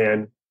thyroid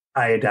gland,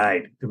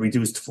 iodide, the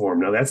reduced form.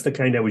 Now, that's the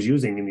kind I was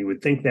using, and you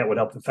would think that would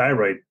help the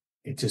thyroid.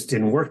 It just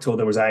didn't work till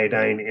there was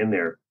iodine in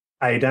there.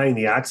 Iodine,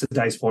 the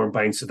oxidized form,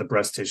 binds to the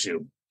breast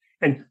tissue.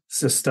 And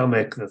the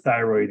stomach, the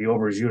thyroid, the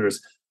ovaries,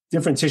 uterus,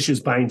 different tissues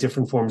bind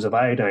different forms of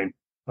iodine.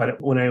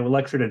 But when I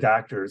lecture to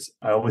doctors,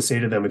 I always say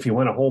to them, if you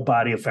want a whole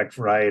body effect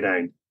for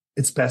iodine,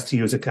 it's best to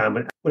use a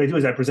combination. What I do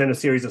is I present a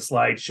series of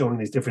slides showing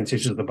these different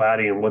tissues of the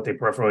body and what they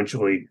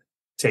preferentially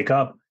take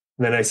up.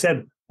 And then I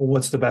said, well,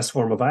 what's the best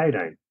form of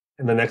iodine?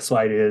 And the next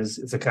slide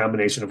it's a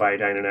combination of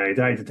iodine and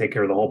iodide to take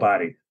care of the whole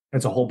body.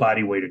 That's a whole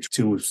body way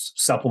to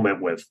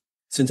supplement with.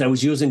 Since I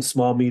was using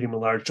small, medium,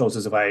 and large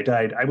doses of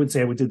iodide, I would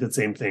say I would do the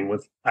same thing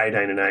with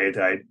iodine and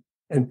iodide.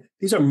 And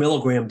these are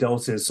milligram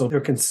doses, so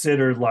they're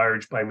considered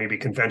large by maybe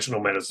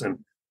conventional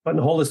medicine. But in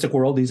the holistic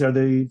world, these are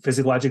the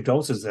physiologic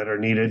doses that are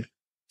needed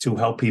to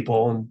help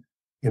people. And,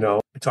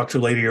 I talked to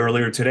a lady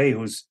earlier today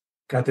who's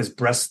got this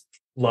breast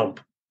lump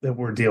that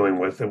we're dealing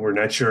with, that we're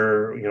not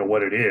sure,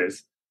 what it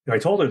is. I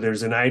told her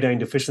there's an iodine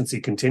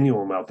deficiency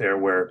continuum out there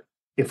where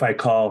if I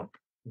call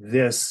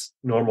this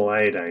normal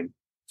iodine,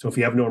 so if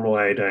you have normal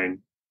iodine,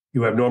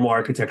 you have normal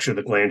architecture of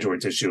the glandular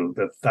tissue,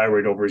 the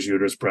thyroid, ovaries,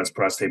 uterus, breast,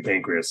 prostate,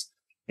 pancreas.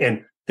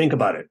 And think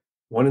about it.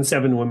 1 in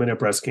 7 women have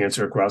breast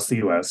cancer across the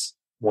U.S.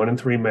 1 in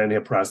 3 men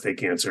have prostate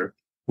cancer.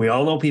 We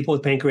all know people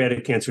with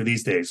pancreatic cancer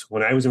these days.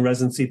 When I was in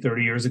residency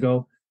 30 years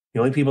ago, the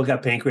only people who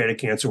got pancreatic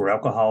cancer were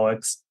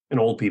alcoholics and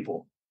old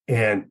people.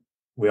 And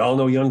we all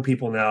know young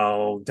people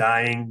now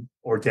dying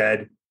or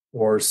dead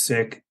or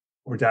sick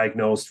were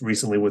diagnosed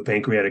recently with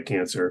pancreatic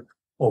cancer,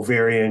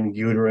 ovarian,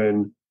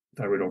 uterine,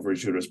 thyroid,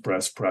 ovaries, uterus,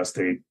 breast,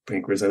 prostate,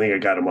 pancreas. I think I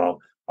got them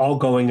all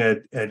going at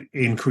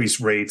increased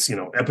rates,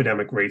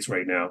 epidemic rates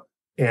right now.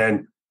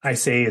 And I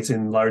say it's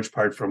in large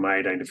part from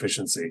iodine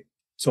deficiency.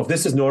 So if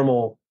this is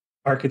normal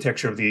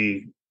architecture of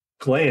the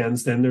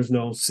glands, then there's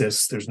no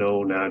cysts, there's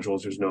no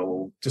nodules, there's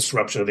no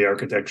disruption of the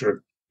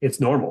architecture. It's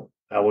normal,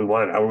 how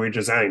we're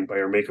designed by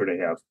our maker to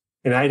have.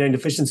 In iodine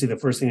deficiency, the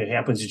first thing that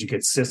happens is you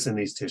get cysts in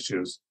these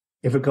tissues.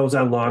 If it goes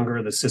on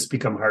longer, the cysts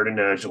become hard and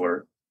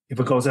nodular. If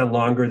it goes on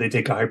longer, they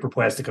take a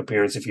hyperplastic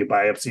appearance. If you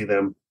biopsy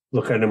them,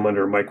 look at them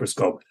under a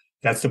microscope,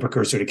 that's the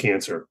precursor to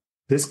cancer.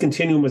 This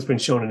continuum has been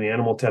shown in the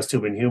animal test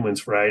tube in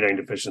humans for iodine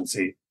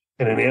deficiency.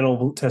 And in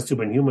animal test tube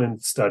in human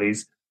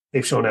studies,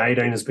 they've shown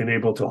iodine has been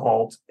able to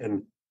halt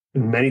and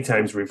many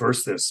times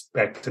reverse this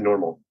back to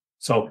normal.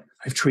 So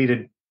I've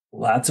treated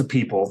lots of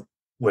people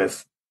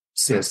with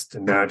cysts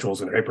and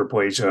nodules and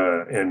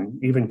hyperplasia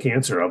and even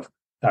cancer of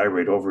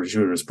thyroid, ovaries,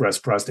 uterus,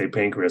 breast, prostate,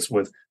 pancreas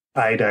with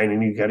iodine.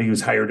 And you got to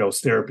use higher dose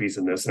therapies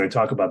in this. And I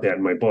talk about that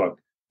in my book,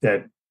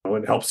 that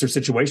it helps their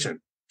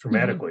situation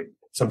dramatically,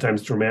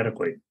 sometimes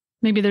dramatically.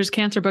 Maybe there's a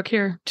cancer book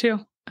here too.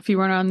 If you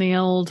weren't on the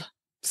old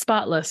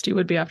spot list, you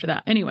would be after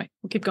that. Anyway,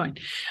 we'll keep going.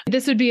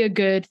 This would be a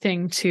good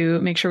thing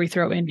to make sure we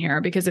throw in here,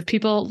 because if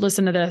people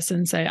listen to this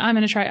and say, I'm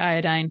going to try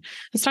iodine,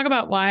 let's talk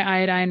about why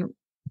iodine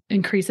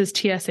increases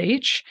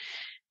TSH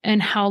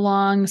and how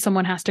long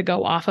someone has to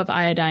go off of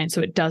iodine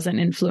so it doesn't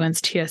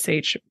influence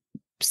TSH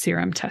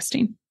serum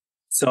testing.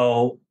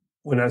 So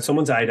when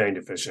someone's iodine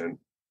deficient,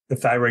 the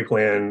thyroid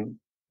gland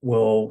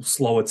will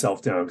slow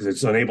itself down because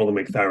it's unable to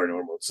make thyroid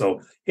hormones.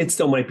 So it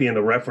still might be in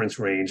the reference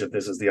range if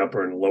this is the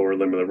upper and lower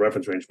limit of the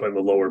reference range, but in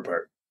the lower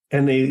part.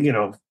 And they,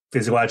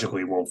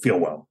 physiologically won't feel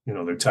well.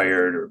 They're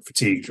tired or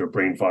fatigued or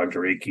brain fogged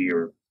or achy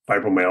or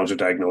fibromyalgia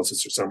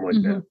diagnosis or something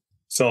like that.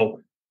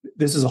 So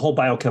this is a whole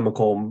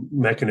biochemical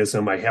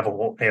mechanism. I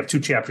have 2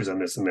 chapters on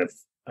this in that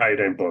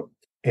iodine book.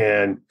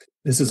 And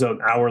this is an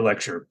hour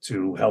lecture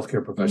to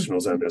healthcare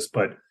professionals on this.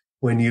 But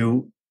when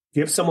you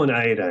give someone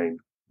iodine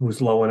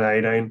who's low in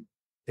iodine,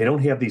 they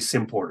don't have these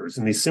symporters.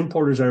 And these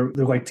symporters they're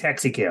like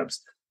taxi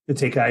cabs that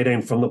take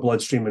iodine from the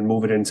bloodstream and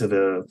move it into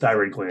the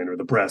thyroid gland or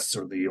the breasts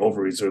or the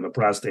ovaries or the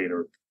prostate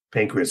or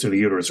pancreas or the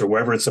uterus or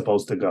wherever it's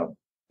supposed to go.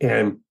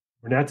 And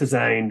we're not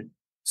designed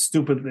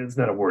it's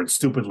not a word,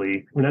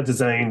 stupidly. We're not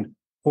designed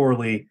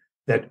poorly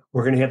that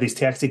we're going to have these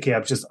taxi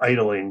cabs just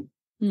idling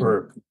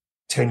for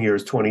 10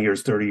 years, 20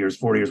 years, 30 years,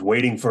 40 years,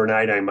 waiting for an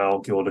iodine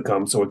molecule to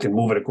come so it can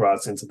move it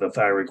across into the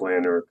thyroid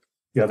gland or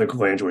the other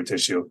glandular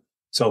tissue.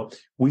 So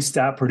we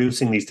stop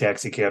producing these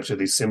taxi cabs or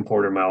these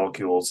symporter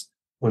molecules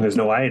when there's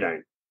no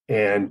iodine.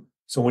 And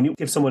so when you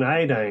give someone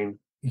iodine,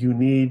 you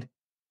need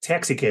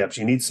taxi cabs,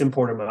 you need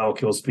symporter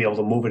molecules to be able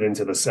to move it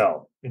into the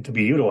cell and to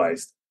be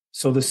utilized.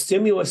 So the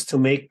stimulus to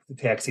make the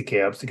taxi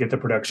cabs, to get the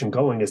production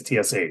going, is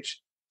TSH.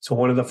 So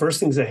one of the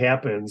first things that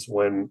happens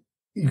when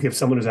you give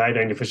someone who's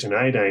iodine deficient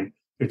iodine,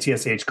 their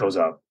TSH goes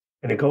up.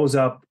 And it goes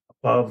up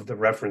above the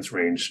reference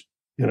range.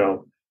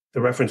 The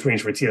reference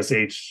range for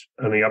TSH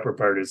on the upper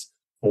part is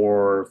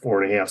 4,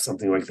 4.5,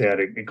 something like that.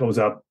 It goes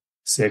up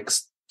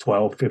 6,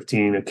 12,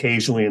 15,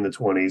 occasionally in the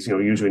 20s,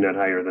 usually not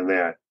higher than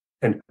that.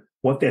 And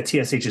what that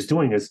TSH is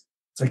doing is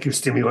it's like you're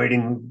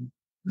stimulating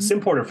the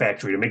symporter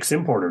factory to make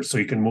symporters so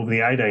you can move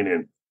the iodine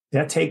in.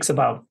 That takes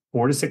about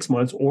 4 to 6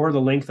 months or the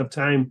length of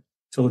time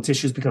till the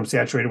tissues become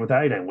saturated with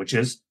iodine, which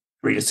is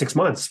 3 to 6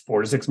 months,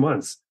 4 to 6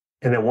 months.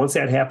 And then once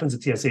that happens,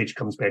 the TSH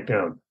comes back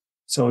down.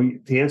 So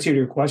the answer to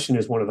your question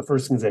is one of the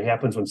first things that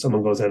happens when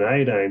someone goes on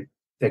iodine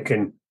that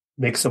can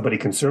make somebody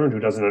concerned who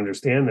doesn't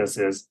understand this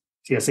is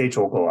TSH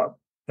will go up.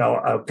 Now,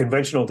 a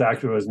conventional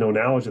doctor who has no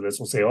knowledge of this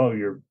will say, oh,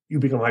 you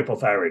become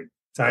hypothyroid.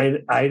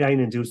 It's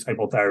iodine-induced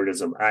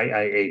hypothyroidism,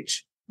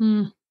 IIH.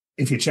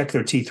 If you check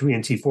their T3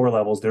 and T4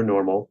 levels, they're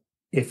normal.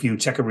 If you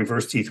check a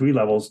reverse T3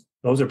 levels,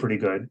 those are pretty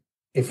good.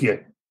 If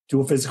you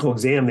do a physical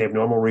exam, they have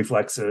normal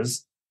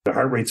reflexes. Their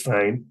heart rate's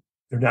fine.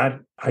 They're not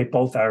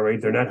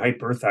hypothyroid. They're not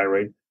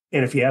hyperthyroid.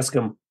 And if you ask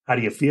them, how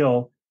do you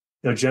feel?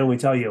 They'll generally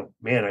tell you,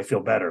 man, I feel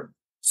better,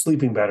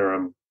 sleeping better.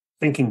 I'm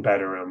thinking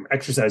better. I'm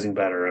exercising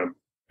better.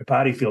 My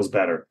body feels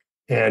better.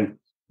 And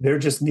they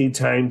just need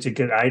time to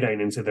get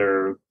iodine into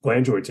their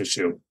glandular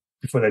tissue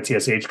before that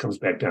TSH comes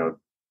back down.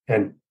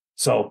 And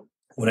so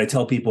what I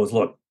tell people is,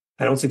 look,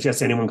 I don't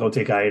suggest anyone go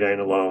take iodine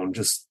alone.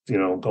 Just,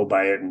 go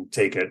buy it and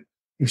take it.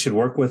 You should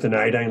work with an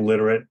iodine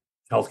literate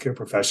healthcare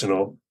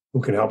professional who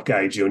can help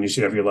guide you. And you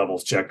should have your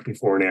levels checked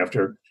before and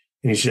after.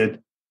 And you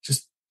should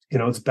just,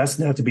 it's best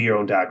not to be your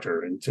own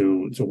doctor and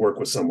to work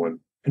with someone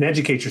and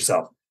educate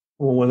yourself.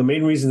 Well, one of the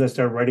main reasons I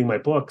started writing my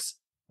books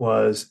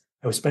was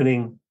I was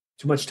spending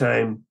too much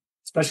time,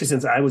 especially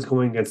since I was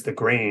going against the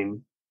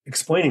grain,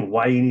 explaining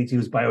why you need to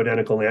use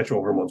bioidentical natural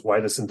hormones, why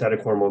the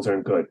synthetic hormones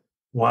aren't good,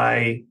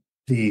 why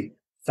the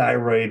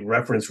thyroid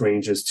reference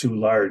range is too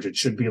large. It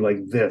should be like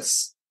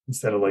this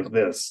instead of like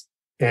this.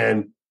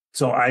 And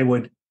so I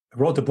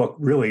wrote the book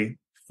really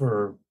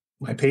for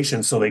my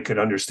patients so they could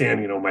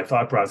understand, my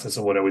thought process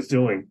and what I was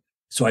doing.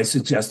 So I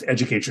suggest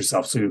educate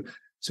yourself. So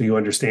So you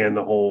understand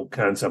the whole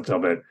concept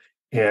of it.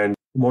 And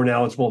the more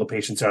knowledgeable the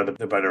patients are,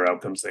 the better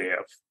outcomes they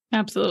have.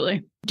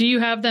 Absolutely. Do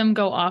you have them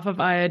go off of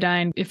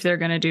iodine if they're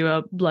going to do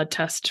a blood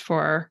test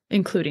for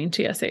including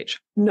TSH?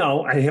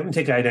 No, I haven't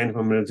taken iodine if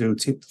I'm going to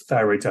do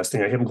thyroid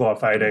testing. I haven't go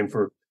off iodine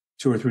for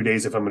 2 or 3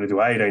 days if I'm going to do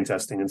iodine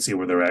testing and see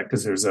where they're at,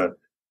 because there's a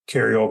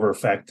carryover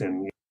effect.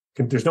 And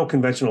there's no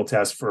conventional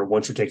test for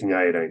once you're taking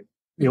iodine.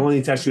 The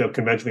only tests you have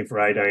conventionally for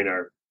iodine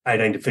are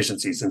iodine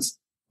deficiency, since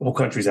the whole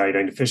country's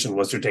iodine deficient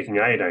unless they're taking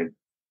iodine.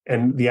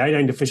 And the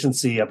iodine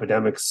deficiency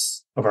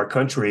epidemics of our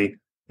country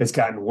has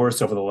gotten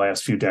worse over the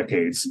last few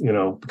decades,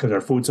 because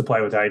our food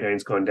supply with iodine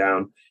has gone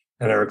down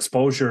and our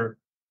exposure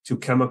to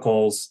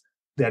chemicals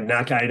that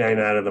knock iodine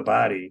out of the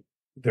body,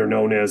 they're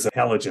known as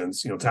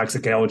halogens,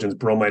 toxic halogens,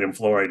 bromide and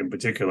fluoride in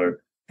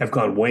particular, have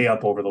gone way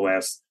up over the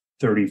last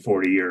 30,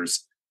 40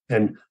 years.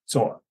 And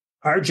so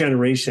our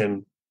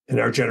generation and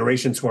our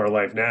generations who are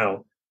alive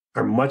now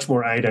are much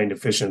more iodine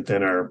deficient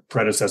than our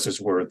predecessors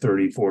were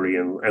 30, 40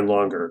 and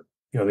longer.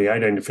 The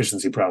iodine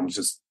deficiency problem's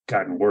just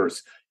gotten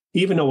worse.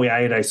 Even though we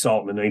iodized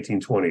salt in the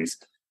 1920s.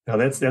 Now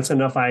that's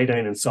enough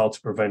iodine and salt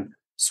to prevent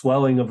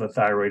swelling of the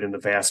thyroid in the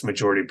vast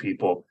majority of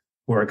people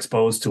who are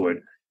exposed to it,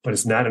 but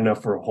it's not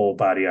enough for a whole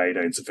body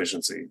iodine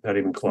sufficiency, not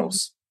even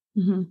close.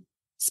 Mm-hmm.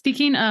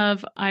 Speaking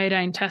of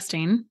iodine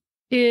testing,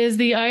 is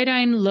the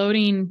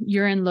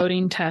urine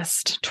loading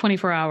test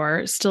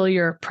 24-hour still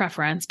your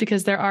preference?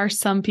 Because there are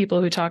some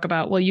people who talk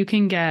about, well, you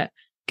can get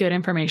good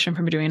information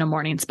from doing a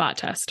morning spot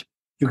test.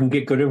 You can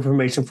get good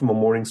information from a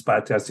morning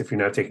spot test if you're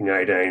not taking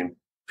iodine,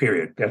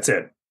 period. That's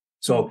it.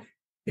 So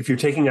if you're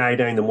taking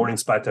iodine, the morning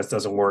spot test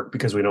doesn't work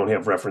because we don't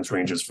have reference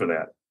ranges for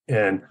that.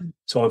 And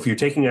so if you're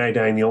taking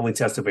iodine, the only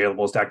test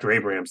available is Dr.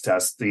 Abraham's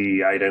test,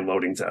 the iodine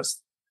loading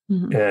test.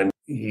 Mm-hmm. And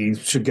he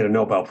should get a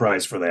Nobel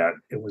Prize for that.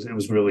 It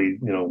was really,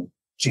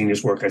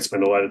 genius work. I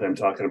spend a lot of time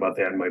talking about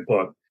that in my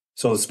book.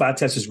 So the spot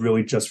test is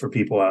really just for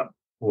people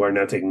who are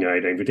not taking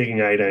iodine. If you're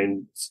taking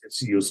iodine,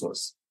 it's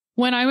useless.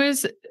 When I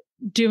was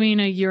doing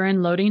a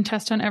urine loading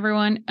test on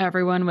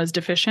everyone was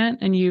deficient.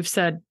 And you've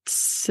said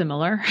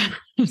similar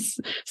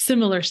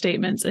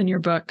statements in your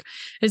book.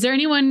 Is there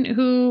anyone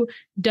who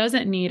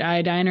doesn't need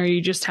iodine, or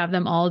you just have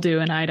them all do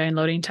an iodine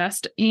loading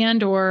test?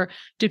 And, or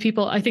do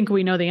people, I think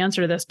we know the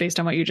answer to this based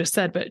on what you just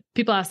said, but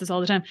people ask this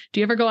all the time. Do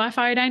you ever go off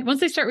iodine?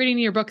 Once they start reading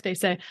your book, they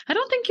say, I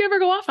don't think you ever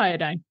go off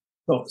iodine.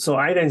 So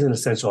iodine is an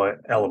essential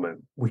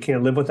element. We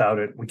can't live without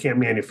it. We can't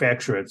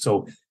manufacture it.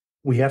 So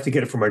we have to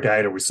get it from our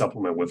diet, or we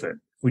supplement with it.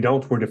 If we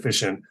don't, we're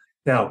deficient.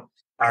 Now,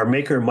 our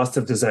maker must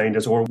have designed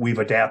us, or we've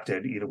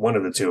adapted, either one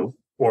of the two,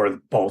 or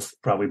both,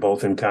 probably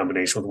both in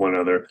combination with one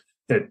another,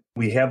 that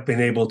we have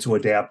been able to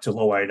adapt to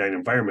low iodine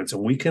environments.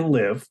 And we don't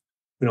live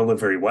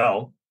very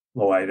well,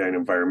 low iodine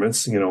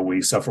environments.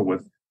 We suffer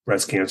with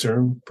breast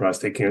cancer,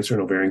 prostate cancer,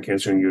 and ovarian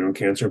cancer, and uterine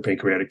cancer,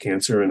 pancreatic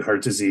cancer, and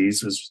heart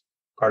disease is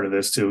part of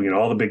this too,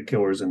 all the big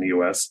killers in the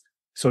US.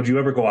 So do you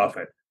ever go off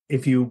it?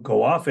 If you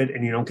go off it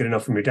and you don't get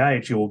enough from your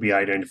diet, you will be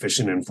iodine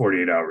deficient in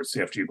 48 hours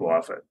after you go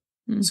off it.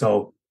 Mm-hmm.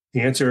 So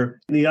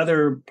the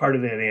other part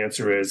of that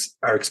answer is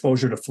our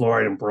exposure to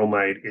fluoride and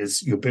bromide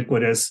is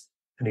ubiquitous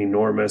and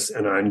enormous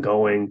and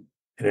ongoing,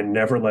 and it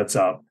never lets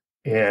up.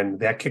 And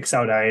that kicks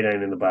out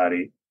iodine in the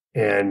body.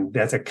 And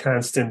that's a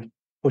constant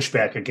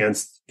pushback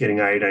against getting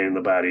iodine in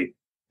the body.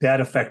 That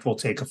effect will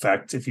take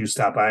effect if you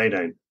stop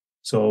iodine.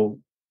 So,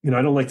 I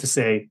don't like to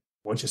say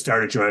once you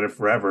start it, you're on it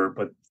forever,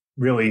 but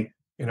really,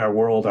 in our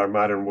world, our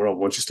modern world,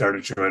 once you start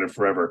it, you're on it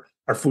forever.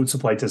 Our food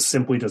supply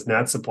simply does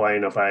not supply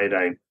enough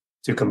iodine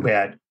to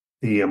combat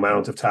the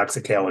amount of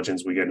toxic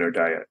halogens we get in our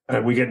diet,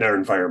 we get in our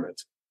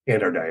environment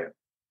and our diet.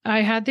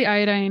 I had the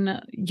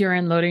iodine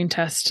urine loading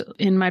test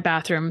in my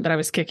bathroom that I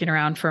was kicking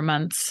around for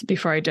months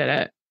before I did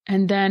it.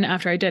 And then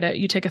after I did it,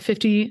 you take a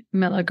 50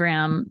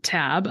 milligram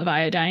tab of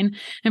iodine.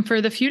 And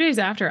for the few days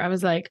after, I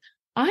was like,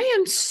 I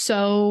am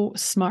so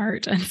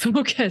smart and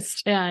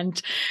focused and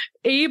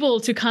able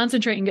to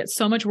concentrate and get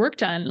so much work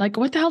done. Like,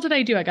 what the hell did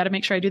I do? I got to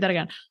make sure I do that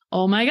again.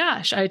 Oh my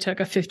gosh, I took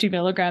a 50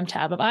 milligram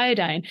tab of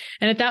iodine.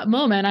 And at that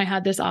moment, I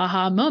had this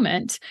aha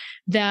moment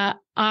that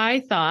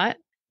I thought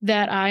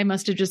that I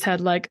must have just had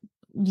like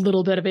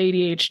little bit of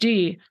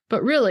ADHD,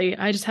 but really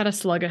I just had a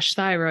sluggish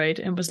thyroid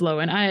and was low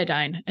in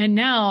iodine. And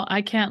now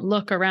I can't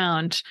look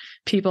around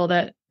people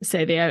that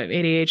say they have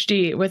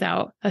ADHD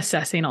without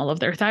assessing all of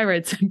their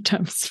thyroid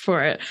symptoms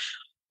for it.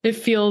 It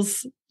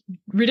feels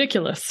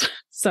ridiculous.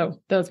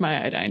 So that was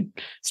my iodine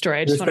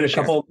story. There's been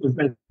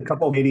a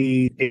couple of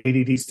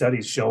ADD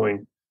studies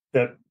showing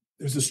that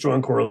there's a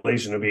strong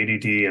correlation of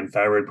ADD and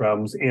thyroid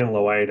problems and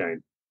low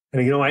iodine.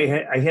 And,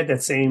 I had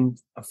that same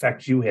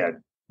effect you had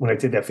when I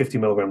did that 50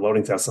 milligram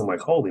loading test. I'm like,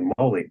 holy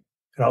moly,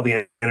 had all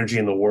the energy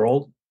in the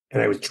world.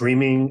 And I was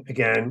dreaming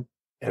again.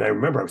 And I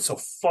remember I was so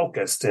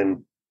focused,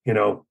 and,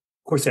 of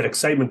course, that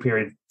excitement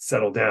period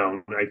settled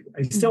down.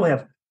 I still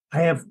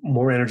have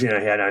more energy than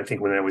I had, I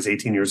think, when I was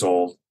 18 years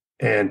old.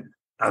 And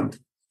I'm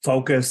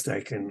focused. I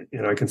can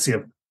see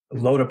a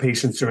load of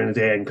patients during the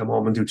day. I can come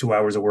home and do 2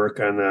 hours of work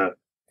on the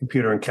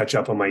computer and catch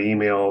up on my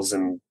emails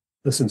and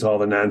listen to all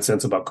the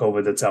nonsense about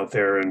COVID that's out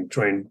there and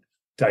try and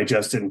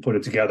digest it and put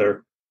it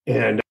together.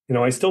 And,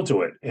 I still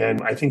do it.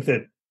 And I think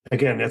that,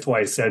 again, that's why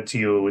I said to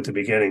you at the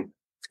beginning,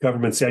 the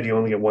government said you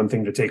only get one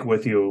thing to take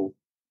with you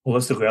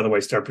holistically,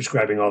 otherwise start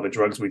prescribing all the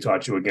drugs we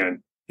taught you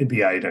again. It'd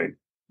be iodine.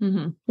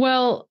 Mm-hmm.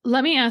 Well,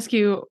 let me ask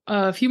you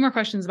a few more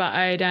questions about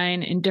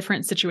iodine in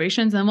different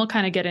situations, and we'll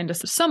kind of get into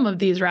some of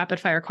these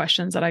rapid fire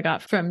questions that I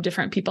got from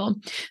different people.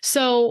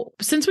 So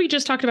since we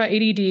just talked about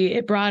ADD,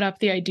 it brought up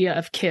the idea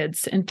of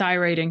kids and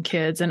thyroid in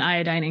kids and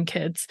iodine in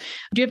kids.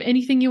 Do you have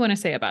anything you want to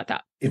say about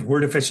that? If we're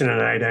deficient in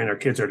iodine, our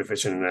kids are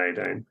deficient in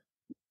iodine.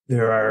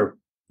 There are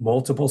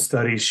multiple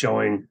studies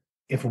showing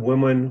if a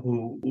woman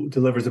who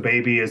delivers a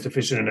baby is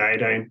deficient in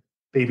iodine,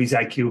 baby's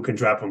IQ can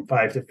drop from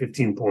 5 to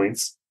 15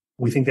 points.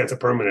 We think that's a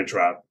permanent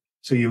drop.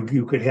 So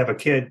you could have a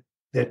kid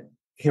that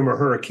him or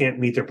her can't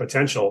meet their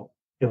potential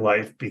in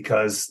life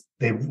because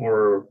they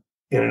were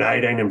in an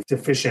iodine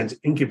deficient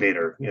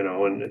incubator,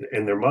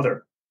 and their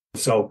mother.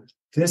 So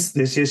this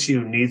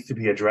issue needs to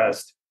be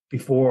addressed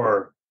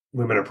before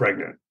women are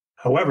pregnant.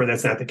 However,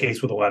 that's not the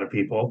case with a lot of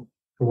people.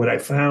 And what I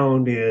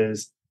found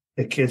is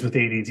that kids with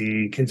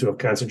ADD, kids who have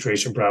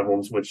concentration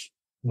problems, which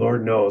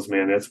Lord knows,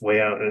 man, that's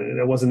way out. And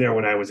it wasn't there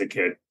when I was a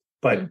kid,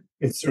 but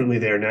it's certainly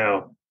there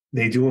now.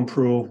 They do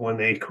improve when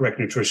they correct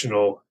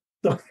nutritional.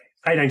 Look,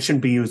 iodine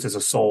shouldn't be used as a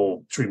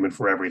sole treatment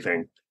for everything.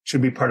 It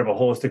should be part of a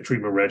holistic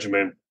treatment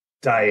regimen,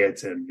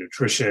 diet and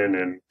nutrition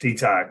and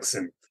detox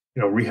and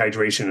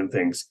rehydration and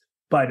things.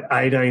 But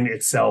iodine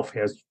itself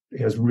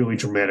has really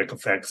dramatic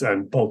effects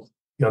on both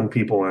young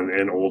people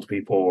and old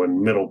people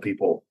and middle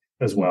people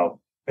as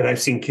well. And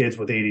I've seen kids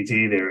with ADD;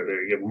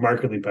 they get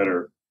markedly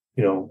better.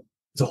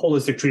 It's a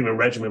holistic treatment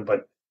regimen,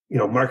 but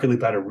markedly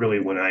better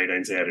really when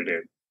iodine's added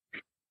in.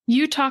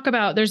 You talk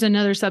about there's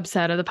another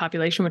subset of the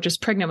population, which is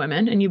pregnant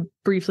women. And you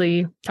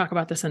briefly talk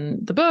about this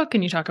in the book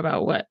and you talk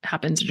about what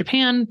happens in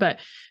Japan. But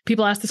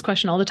people ask this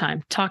question all the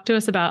time. Talk to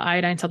us about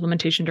iodine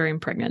supplementation during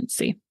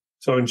pregnancy.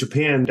 So in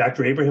Japan,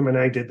 Dr. Abraham and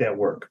I did that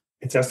work.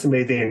 It's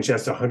estimated they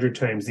ingest 100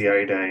 times the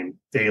iodine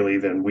daily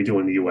than we do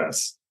in the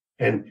U.S.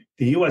 And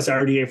the U.S.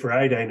 RDA for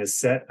iodine is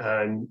set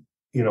on,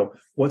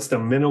 what's the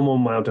minimal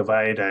amount of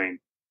iodine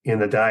in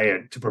the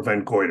diet to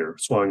prevent goiter,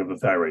 swelling of the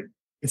thyroid.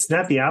 It's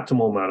not the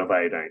optimal amount of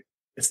iodine.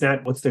 It's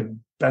not what's the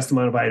best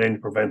amount of iodine to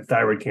prevent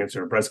thyroid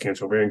cancer, breast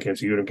cancer, ovarian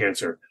cancer, uterine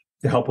cancer,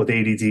 to help with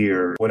ADD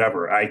or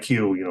whatever,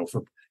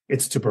 IQ,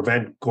 it's to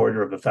prevent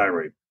goiter of the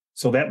thyroid.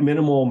 So that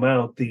minimal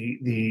amount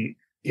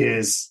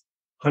is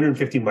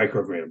 150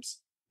 micrograms.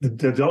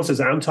 The doses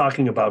I'm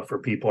talking about for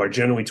people are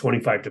generally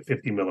 25 to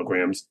 50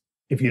 milligrams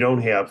if you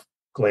don't have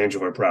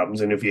glandular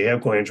problems. And if you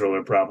have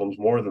glandular problems,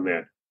 more than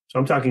that. So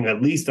I'm talking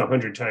at least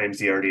 100 times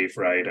the RDA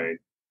for iodine.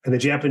 And the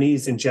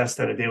Japanese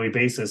ingest on a daily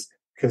basis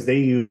because they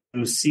use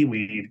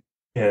seaweed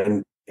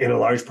and in a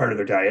large part of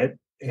their diet.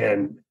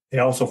 And they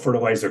also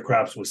fertilize their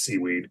crops with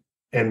seaweed.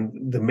 And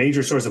the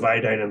major source of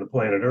iodine on the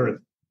planet Earth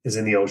is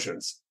in the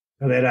oceans.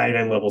 Now that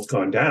iodine level's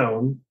gone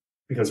down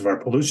because of our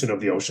pollution of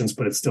the oceans,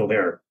 but it's still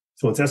there.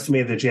 So it's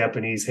estimated the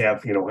Japanese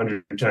have,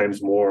 100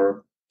 times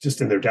more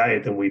just in their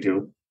diet than we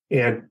do.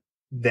 And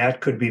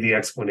that could be the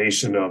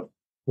explanation of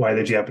why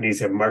the Japanese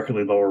have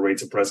markedly lower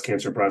rates of breast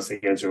cancer,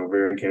 prostate cancer,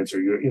 ovarian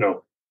cancer,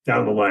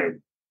 down the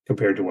line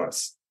compared to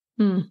us.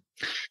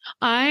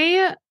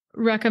 I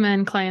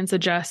recommend clients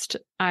adjust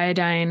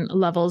iodine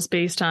levels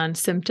based on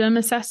symptom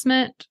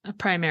assessment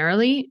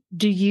primarily.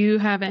 Do you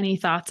have any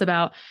thoughts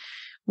about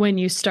when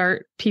you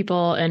start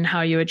people and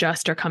how you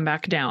adjust or come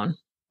back down?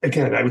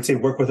 Again, I would say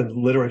work with a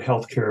literate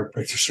healthcare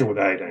practitioner with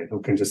iodine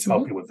who can just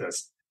help you with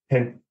this.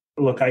 And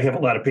look, I have a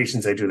lot of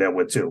patients I do that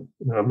with too.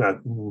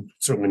 I'm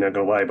certainly not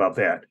going to lie about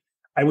that.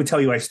 I would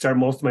tell you I start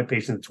most of my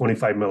patients at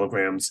 25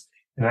 milligrams,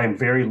 and I'm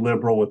very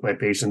liberal with my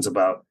patients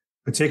about,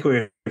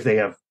 particularly if they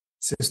have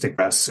cystic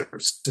breasts or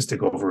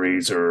cystic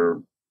ovaries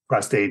or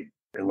prostate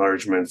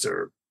enlargements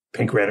or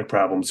pancreatic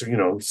problems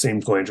or, same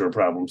glandular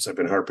problems I've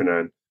been harping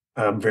on.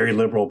 I'm very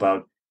liberal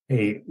about,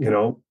 hey,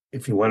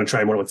 if you want to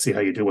try more, let's see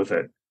how you do with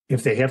it.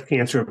 If they have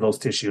cancer of those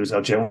tissues,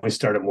 I'll generally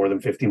start at more than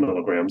 50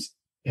 milligrams.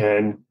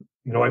 And,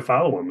 I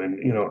follow them.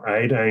 And,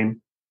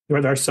 iodine,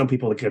 there are some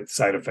people that get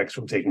side effects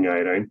from taking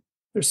iodine.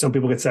 There's some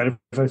people get side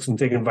effects from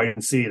taking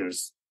vitamin C.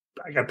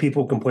 I got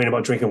people complain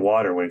about drinking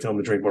water when I tell them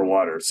to drink more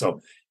water. So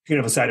you can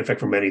have a side effect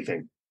from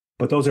anything,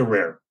 but those are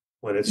rare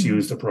when it's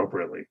used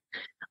appropriately.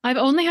 I've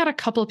only had a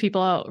couple of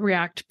people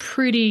react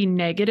pretty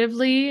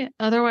negatively.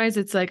 Otherwise,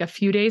 it's like a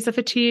few days of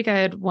fatigue. I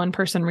had one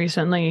person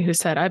recently who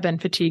said, I've been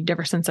fatigued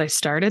ever since I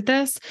started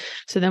this.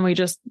 So then we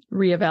just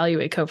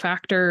reevaluate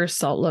cofactors,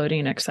 salt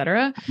loading, et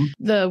cetera.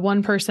 The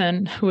one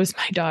person who was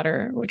my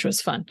daughter, which was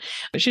fun,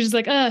 but she's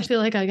like, I feel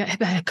like I got hit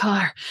by a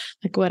car,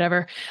 like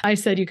whatever. I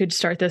said, you could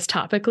start this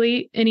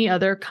topically. Any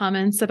other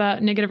comments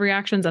about negative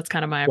reactions? That's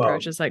kind of my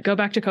approach, is like, go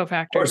back to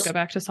cofactors, go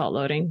back to salt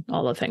loading,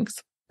 all the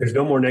things. There's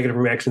no more negative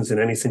reactions in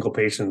any single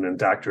patient than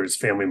doctors'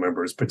 family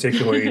members,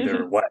 particularly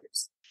their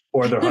wives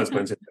or their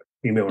husbands,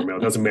 female or male.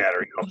 It doesn't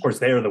matter. Of course,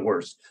 they are the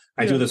worst.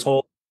 I do this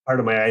whole part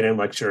of my iodine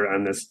lecture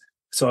on this.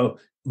 So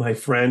my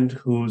friend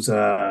who's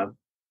I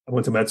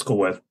went to med school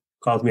with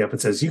calls me up and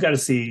says, you got to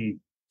see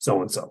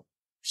so-and-so.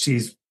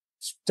 She's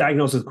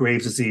diagnosed with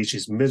Graves' disease.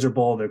 She's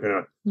miserable. They're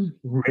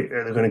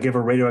gonna give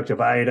her radioactive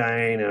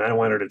iodine, and I don't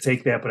want her to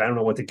take that, but I don't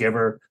know what to give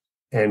her.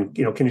 And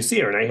can you see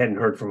her? And I hadn't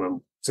heard from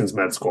him since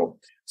med school.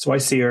 So I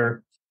see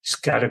her. She's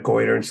got a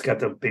goiter, and she's got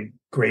the big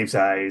Graves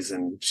eyes,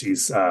 and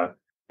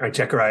I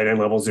check her iodine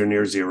levels; they're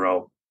near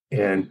zero,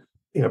 and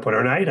put her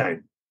on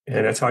iodine,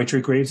 and that's how I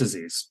treat Graves'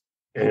 disease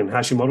and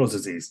Hashimoto's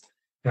disease.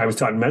 And I was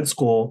taught in med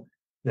school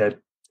that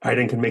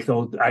iodine can make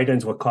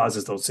iodine's what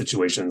causes those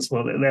situations.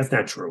 Well, that's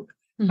not true.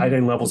 Mm-hmm.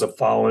 Iodine levels have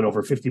fallen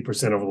over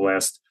 50% over the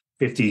last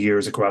 50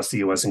 years across the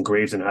U.S., and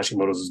Graves and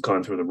Hashimoto's has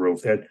gone through the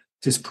roof. That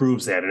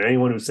disproves that. And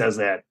anyone who says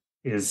that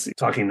is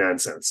talking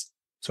nonsense.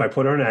 So I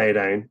put her on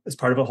iodine as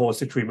part of a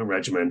holistic treatment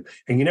regimen.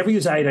 And you never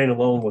use iodine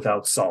alone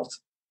without salt.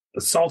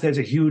 The salt has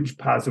a huge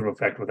positive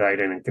effect with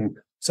iodine and can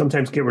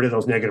sometimes get rid of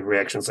those negative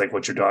reactions like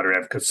what your daughter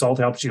had, because salt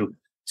helps you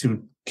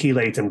to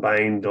chelate and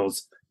bind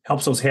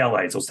helps those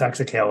halides, those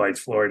toxic halides,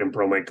 fluoride and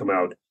bromide come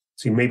out.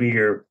 So maybe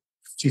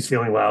she's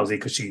feeling lousy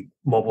because she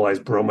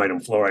mobilized bromide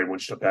and fluoride when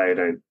she took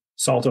iodine.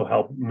 Salt will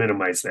help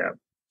minimize that.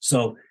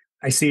 So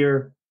I see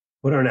her,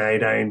 put her on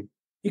iodine.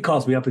 He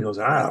calls me up and goes,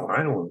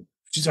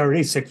 she's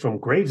already sick from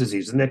Graves'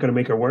 disease. Isn't that going to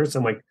make her worse?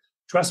 I'm like,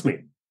 trust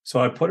me.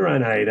 So I put her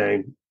on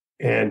iodine,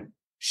 and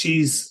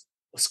she's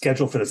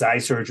scheduled for this eye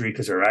surgery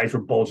because her eyes were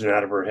bulging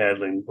out of her head,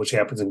 which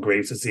happens in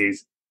Graves'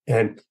 disease.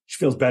 And she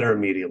feels better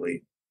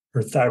immediately.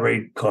 Her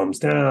thyroid calms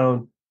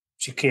down.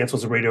 She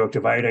cancels the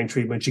radioactive iodine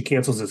treatment. She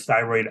cancels the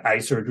thyroid eye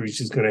surgery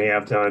she's going to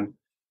have done.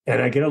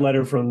 And I get a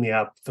letter from the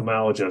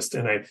ophthalmologist.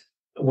 And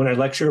when I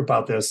lecture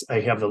about this,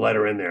 I have the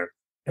letter in there.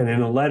 And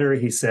in the letter,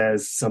 he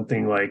says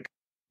something like,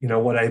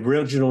 what I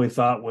originally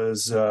thought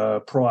was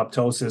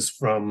pro-apoptosis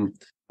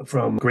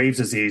from Graves'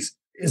 disease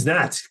is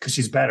not, because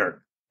she's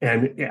better.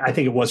 And I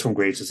think it was from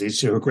Graves' disease.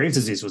 Her Graves'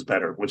 disease was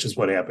better, which is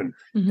what happened.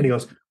 Mm-hmm. And he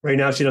goes, right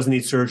now she doesn't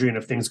need surgery. And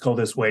if things go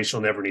this way,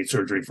 she'll never need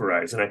surgery for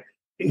eyes. And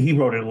he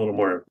wrote it a little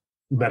more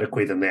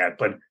medically than that.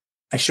 But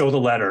I show the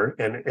letter.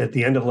 And at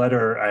the end of the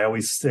letter, I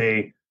always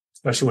say,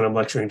 especially when I'm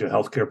lecturing to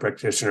healthcare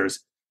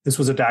practitioners, this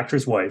was a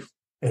doctor's wife.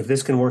 And if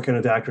this can work on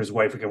a doctor's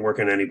wife, it can work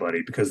on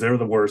anybody, because they're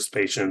the worst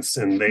patients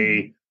and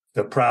the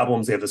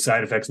problems, they have the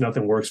side effects,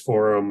 nothing works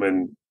for them.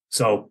 And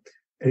so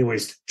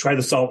anyways, try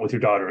the salt with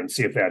your daughter and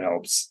see if that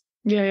helps.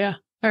 Yeah.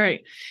 All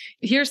right.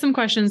 Here's some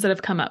questions that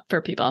have come up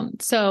for people.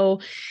 So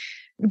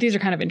these are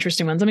kind of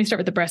interesting ones. Let me start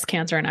with the breast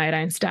cancer and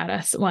iodine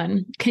status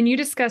one. Can you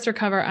discuss or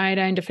cover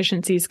iodine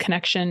deficiency's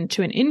connection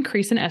to an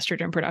increase in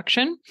estrogen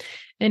production,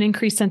 an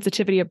increased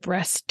sensitivity of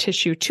breast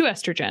tissue to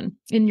estrogen?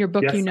 In your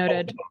book, you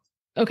noted...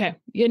 Okay.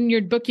 In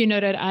your book, you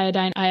noted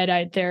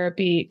iodide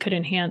therapy could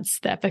enhance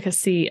the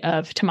efficacy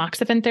of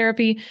tamoxifen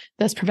therapy,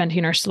 thus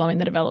preventing or slowing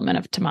the development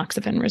of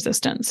tamoxifen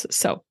resistance.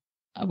 So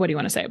what do you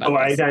want to say about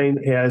this? Iodine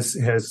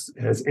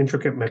has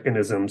intricate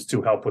mechanisms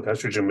to help with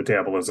estrogen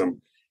metabolism.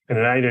 And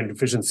an iodine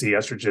deficiency,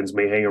 estrogens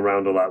may hang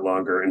around a lot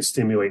longer and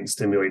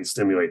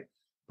stimulate.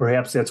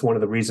 Perhaps that's one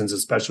of the reasons,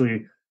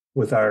 especially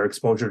with our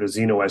exposure to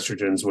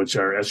xenoestrogens, which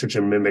are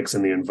estrogen mimics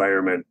in the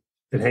environment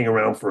that hang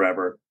around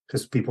forever,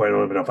 because people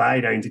don't have enough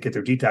iodine to get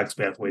their detox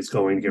pathways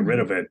going to get rid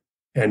of it.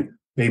 And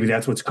maybe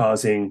that's what's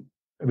causing,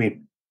 I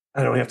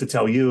don't have to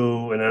tell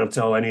you, and I don't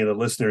tell any of the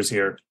listeners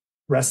here,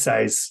 breast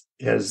size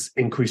has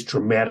increased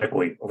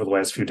dramatically over the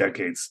last few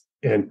decades.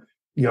 And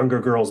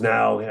younger girls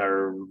now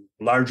are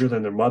larger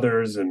than their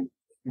mothers, and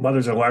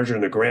mothers are larger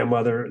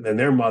than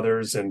their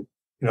mothers. And,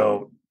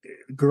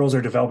 girls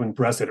are developing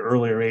breasts at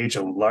earlier age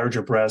and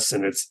larger breasts,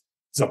 and it's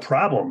a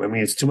problem.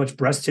 It's too much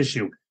breast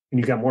tissue, and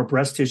you got more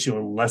breast tissue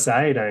and less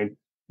iodine.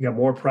 You got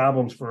more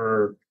problems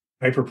for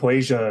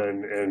hyperplasia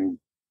and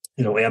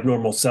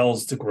abnormal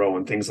cells to grow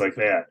and things like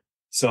that.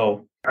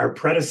 So our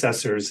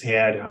predecessors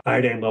had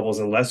iodine levels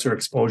and lesser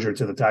exposure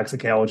to the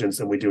toxic halogens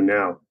than we do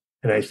now.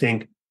 And I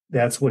think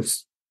that's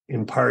what's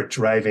in part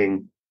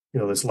driving,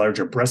 this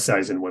larger breast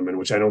size in women,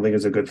 which I don't think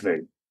is a good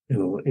thing.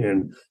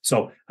 And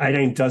so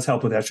iodine does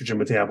help with estrogen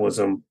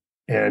metabolism.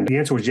 And the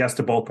answer was yes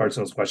to both parts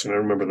of those questions. I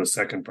remember the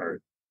second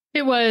part.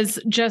 It was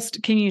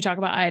just, can you talk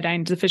about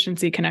iodine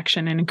deficiency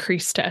connection and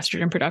increased to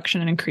estrogen production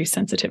and increased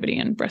sensitivity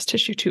in breast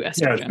tissue to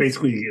estrogen? Yeah, it's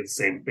basically the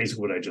same,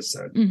 basically what I just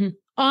said. Mm-hmm.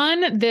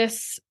 On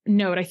this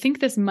note, I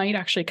think this might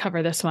actually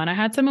cover this one. I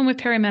had someone with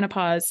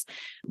perimenopause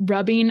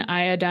rubbing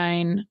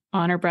iodine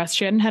on her breast.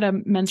 She hadn't had a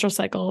menstrual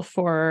cycle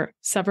for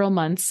several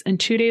months, and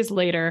 2 days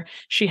later,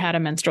 she had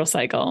a menstrual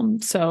cycle.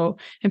 So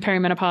in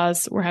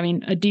perimenopause, we're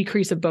having a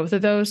decrease of both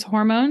of those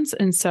hormones.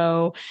 And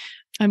so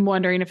I'm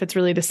wondering if it's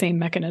really the same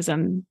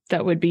mechanism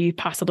that would be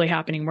possibly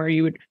happening, where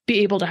you would be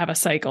able to have a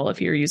cycle if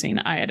you're using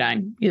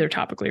iodine, either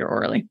topically or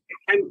orally.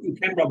 You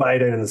can rub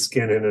iodine in the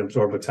skin and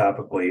absorb it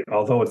topically,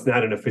 although it's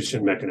not an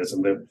efficient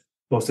mechanism. The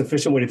most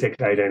efficient way to take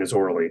iodine is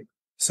orally.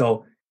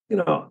 So,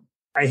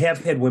 I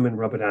have had women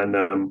rub it on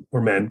them,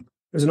 or men.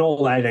 There's an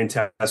old iodine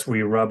test where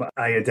you rub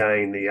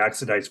iodine, the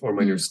oxidized form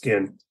on your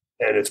skin,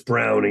 and it's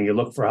brown, and you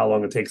look for how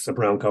long it takes the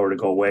brown color to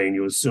go away, and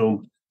you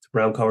assume the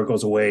brown color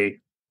goes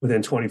away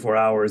within 24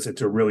 hours that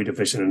they're really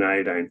deficient in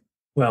iodine.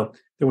 Well,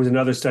 there was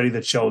another study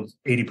that showed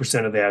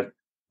 80% of that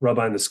rub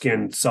on the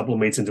skin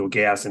sublimates into a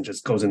gas and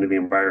just goes into the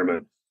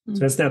environment. So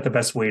that's not the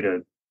best way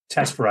to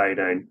test for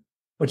iodine,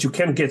 but you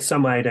can get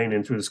some iodine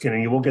in through the skin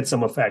and you will get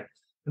some effect.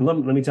 And let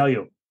me tell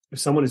you, if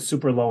someone is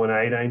super low in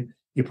iodine,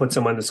 you put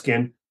some on the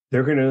skin,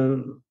 their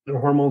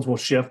hormones will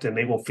shift and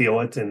they will feel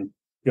it. And,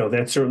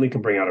 that certainly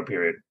can bring out a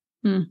period.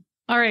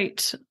 All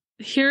right.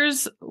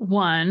 Here's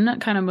one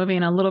kind of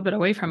moving a little bit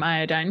away from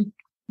iodine.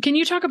 Can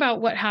you talk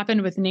about what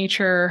happened with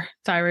nature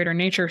thyroid or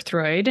nature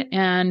thyroid?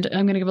 And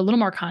I'm going to give a little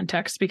more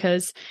context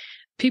because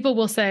people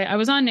will say, I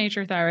was on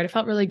nature thyroid. I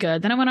felt really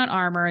good. Then I went on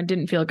Armour and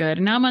didn't feel good.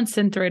 And now I'm on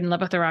Synthroid and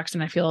levothyroxine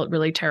and I feel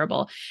really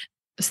terrible.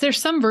 So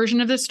there's some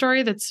version of this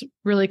story that's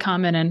really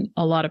common in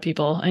a lot of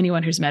people,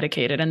 anyone who's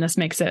medicated, and this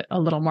makes it a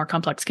little more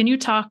complex. Can you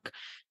talk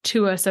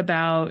to us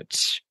about,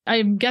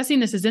 I'm guessing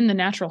this is in the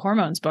Natural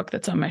Hormones book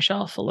that's on my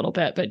shelf a little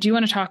bit, but do you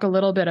want to talk a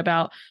little bit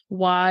about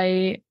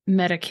why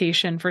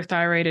medication for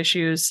thyroid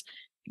issues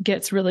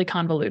gets really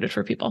convoluted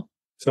for people?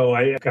 So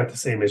I got the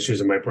same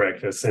issues in my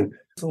practice. And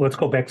so let's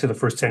go back to the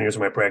first 10 years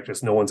of my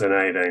practice. No one's on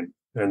iodine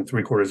and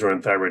 3/4 are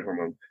on thyroid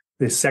hormone.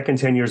 The second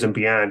 10 years and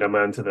beyond, I'm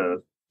on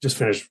to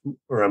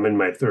I'm in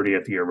my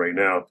 30th year right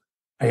now.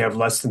 I have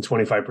less than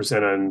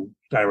 25% on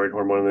thyroid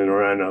hormone and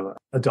are on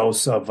a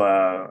dose of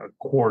a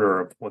quarter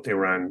of what they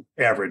were on,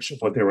 average of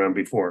what they were on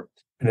before.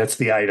 And that's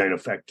the iodine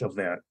effect of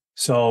that.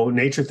 So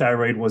nature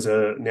thyroid was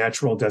a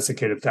natural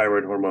desiccated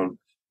thyroid hormone.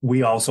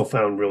 We also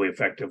found really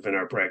effective in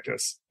our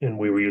practice, and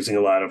we were using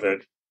a lot of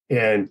it.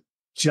 And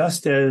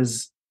just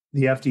as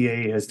the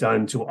FDA has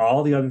done to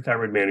all the other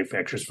thyroid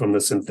manufacturers, from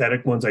the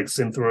synthetic ones like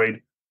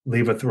Synthroid,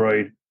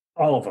 Levothyroid,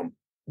 all of them,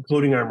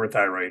 including Armour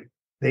Thyroid,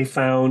 they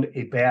found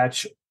a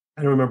batch.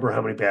 I don't remember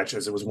how many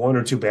batches. It was 1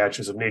 or 2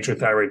 batches of nature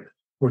thyroid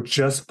were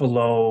just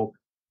below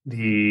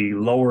the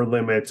lower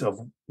limit of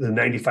the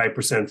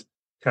 95%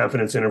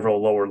 confidence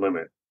interval lower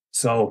limit.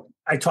 So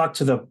I talked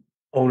to the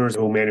owners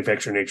who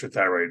manufacture nature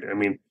thyroid.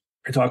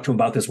 I talked to them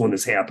about this when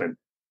this happened.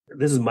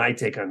 This is my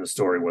take on the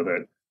story with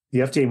it. The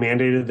FDA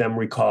mandated them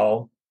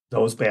recall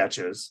those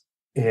batches,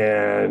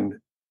 and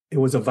it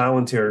was a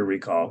voluntary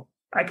recall.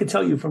 I could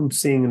tell you from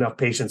seeing enough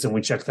patients, and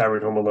we check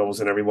thyroid hormone levels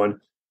in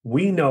everyone,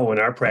 we know in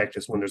our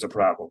practice when there's a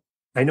problem.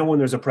 I know when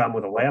there's a problem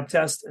with a lab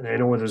test, and I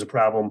know when there's a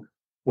problem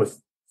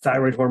with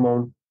thyroid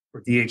hormone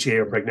or DHA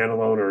or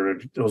pregnenolone,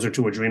 or those are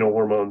 2 adrenal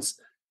hormones,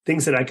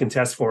 things that I can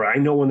test for. I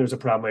know when there's a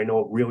problem. I know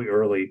it really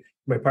early.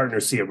 My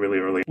partners see it really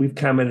early. We've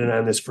commented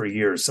on this for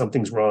years.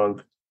 Something's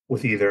wrong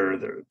with either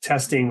the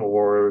testing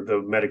or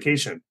the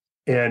medication.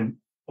 And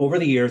over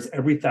the years,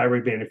 every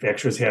thyroid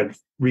manufacturer has had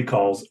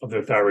recalls of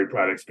their thyroid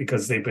products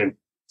because they've been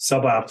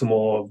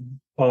suboptimal,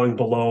 falling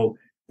below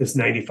this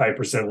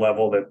 95%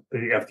 level that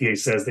the FDA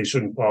says they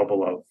shouldn't fall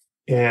below.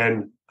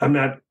 And I'm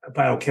not a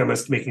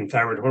biochemist making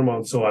thyroid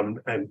hormone, so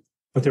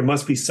but there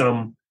must be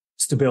some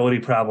stability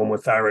problem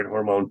with thyroid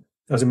hormone.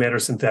 Doesn't matter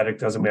synthetic,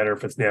 doesn't matter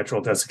if it's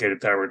natural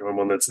desiccated thyroid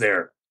hormone that's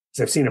there,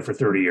 because I've seen it for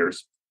 30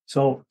 years.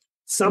 So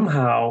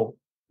somehow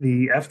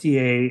the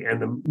FDA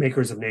and the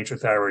makers of nature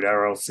thyroid,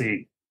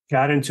 RLC,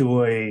 got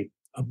into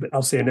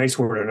I'll say a nice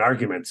word, an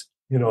argument.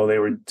 They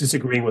were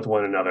disagreeing with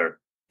one another.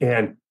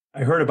 And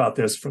I heard about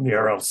this from the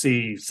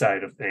RLC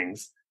side of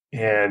things,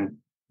 and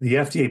the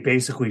FDA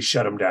basically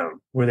shut them down,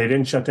 where they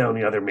didn't shut down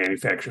the other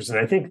manufacturers. And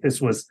I think this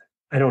was,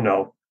 I don't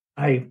know,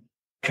 I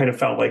kind of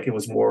felt like it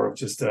was more of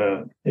just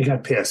they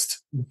got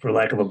pissed, for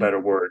lack of a better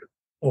word,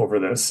 over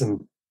this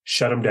and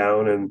shut them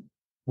down. And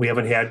we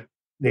haven't had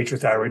nature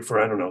thyroid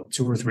for,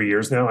 2 or 3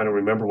 years now. I don't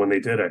remember when they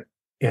did it.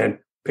 And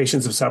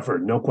patients have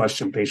suffered. No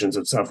question, patients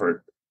have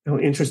suffered.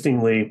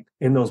 Interestingly,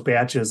 in those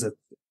batches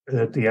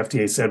that the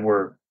FDA said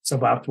were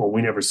suboptimal,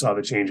 we never saw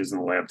the changes in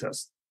the lab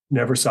test.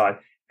 Never saw it.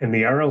 And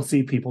the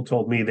RLC people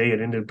told me they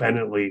had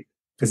independently,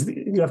 because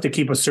you have to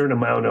keep a certain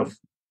amount of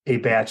a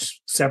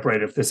batch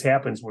separate. If this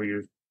happens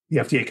where the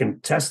FDA can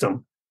test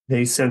them,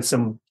 they sent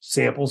some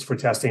samples for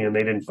testing and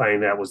they didn't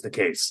find that was the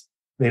case.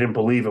 They didn't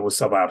believe it was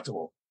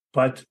suboptimal,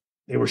 but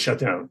they were shut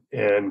down.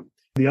 And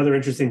the other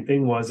interesting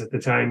thing was, at the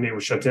time they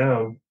were shut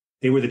down,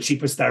 they were the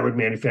cheapest thyroid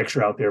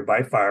manufacturer out there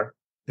by far.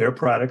 Their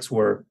products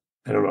were,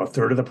 a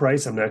third of the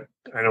price. I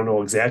don't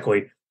know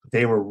exactly, but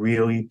they were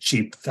really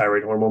cheap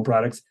thyroid hormone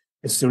products.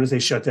 As soon as they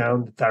shut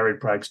down, the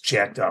thyroid products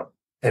jacked up.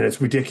 And it's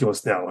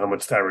ridiculous now how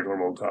much thyroid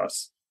hormone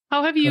costs.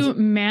 How have you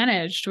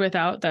managed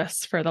without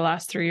this for the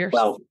last 3 years?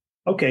 Well,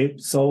 okay.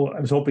 So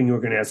I was hoping you were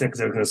going to ask that,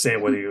 because I was going to say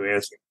it whether you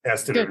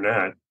asked it or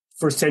not.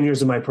 First 10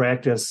 years of my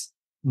practice,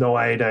 no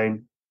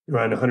iodine. You're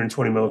on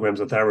 120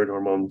 milligrams of thyroid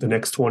hormone. The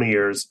next 20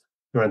 years,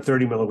 you're on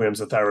 30 milligrams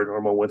of thyroid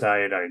hormone with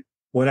iodine.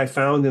 What I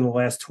found in the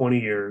last 20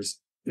 years,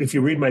 if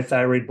you read my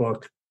thyroid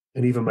book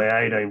and even my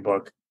iodine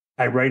book,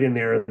 I write in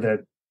there that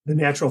the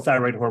natural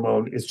thyroid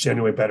hormone is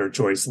genuinely a better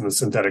choice than the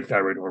synthetic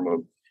thyroid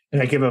hormone.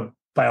 And I give a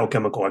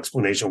biochemical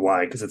explanation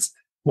why, because it's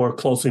more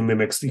closely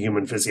mimics the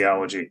human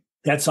physiology.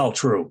 That's all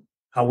true.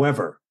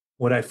 However,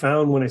 what I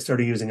found when I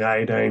started using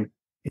iodine,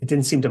 it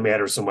didn't seem to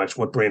matter so much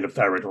what brand of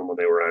thyroid hormone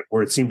they were on,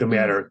 where it seemed to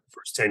matter the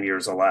first 10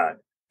 years a lot.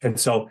 And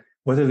so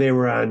whether they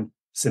were on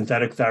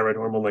synthetic thyroid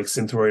hormone like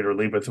Synthroid or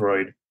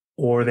Levothyroid,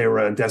 or they were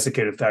on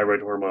desiccated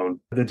thyroid hormone,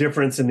 the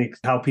difference in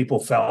how people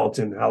felt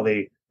and how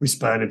they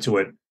responded to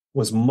it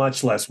was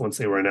much less once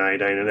they were on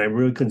iodine. And I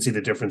really couldn't see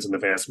the difference in the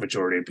vast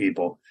majority of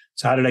people.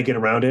 So how did I get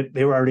around it?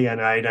 They were already on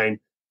iodine.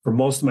 For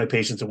most of my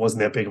patients, it wasn't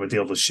that big of a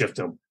deal to shift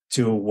them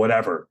to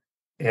whatever.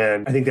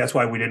 And I think that's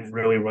why we didn't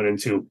really run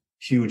into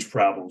huge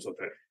problems with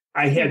it.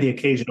 I had the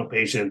occasional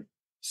patient,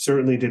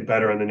 certainly did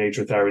better on the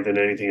nature thyroid than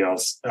anything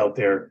else out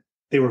there.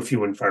 They were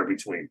few and far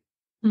between.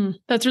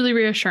 That's really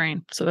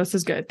reassuring. So this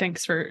is good.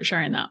 Thanks for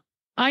sharing that.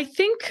 I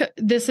think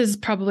this is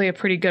probably a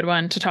pretty good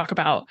one to talk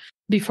about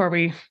before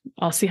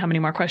I'll see how many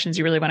more questions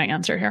you really want to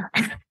answer here.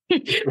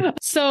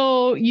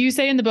 So you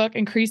say in the book,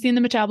 increasing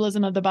the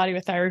metabolism of the body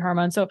with thyroid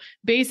hormone. So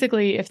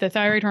basically, if the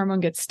thyroid hormone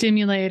gets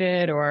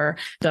stimulated or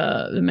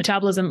the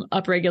metabolism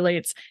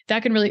upregulates,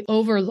 that can really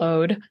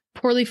overload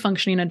poorly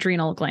functioning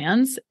adrenal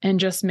glands and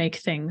just make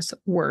things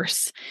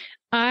worse.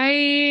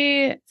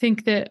 I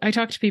think that I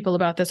talk to people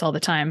about this all the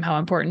time, how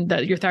important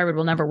that your thyroid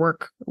will never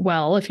work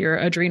well if your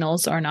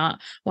adrenals are not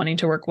wanting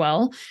to work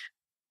well.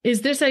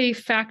 Is this a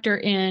factor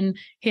in,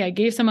 hey, I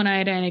gave someone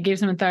iodine, I gave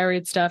someone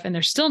thyroid stuff, and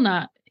they're still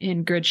not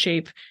in good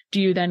shape? Do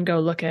you then go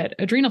look at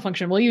adrenal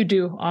function? Well, you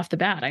do off the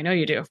bat. I know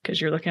you do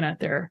because you're looking at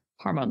their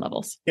hormone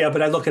levels. Yeah,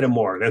 but I look at it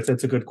more.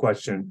 That's a good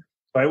question.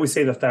 I always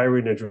say the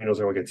thyroid and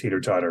adrenals are like a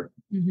teeter-totter.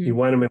 You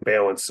want them in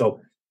balance. So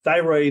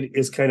thyroid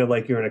is kind of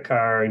like you're in a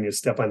car and you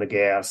step on the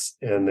gas,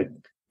 and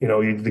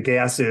the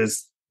gas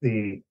is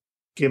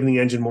giving the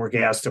engine more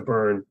gas to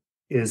burn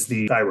is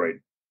the thyroid,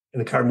 and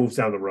the car moves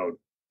down the road.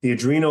 The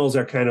adrenals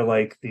are kind of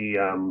like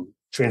the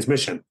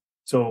transmission.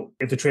 So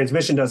if the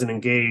transmission doesn't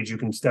engage, you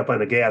can step on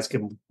the gas,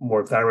 give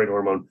more thyroid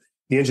hormone.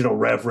 The engine will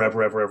rev,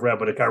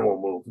 but the car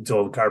won't move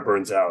until the car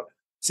burns out.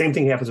 Same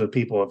thing happens with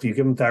people. If you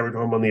give them thyroid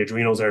hormone, the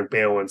adrenals aren't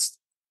balanced.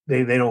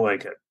 They don't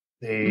like it.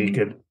 They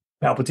get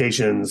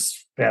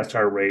palpitations, fast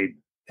heart rate,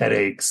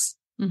 headaches.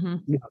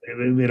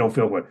 They don't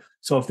feel good.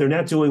 So if they're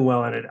not doing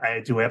well on it, I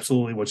do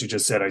absolutely what you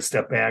just said. I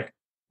step back,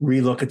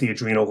 relook at the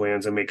adrenal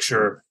glands, and make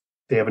sure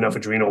they have enough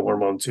adrenal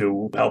hormone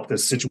to help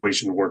this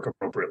situation work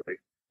appropriately.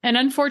 And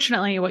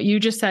unfortunately, what you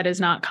just said is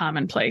not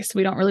commonplace.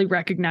 We don't really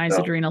recognize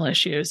adrenal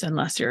issues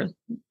unless you're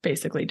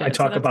basically dead. I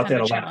talk about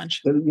that a lot.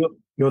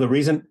 Here's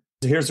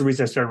the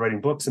reason I started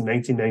writing books in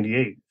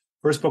 1998.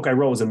 First book I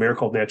wrote was A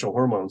Miracle of Natural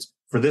Hormones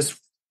for this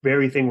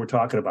very thing we're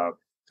talking about.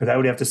 Because I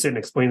would have to sit and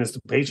explain this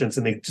to patients,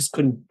 and they just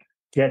couldn't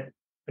get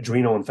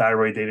adrenal and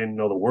thyroid. They didn't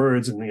know the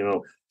words.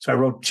 And, so I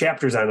wrote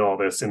chapters on all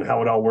this and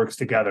how it all works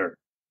together.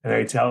 And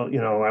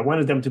I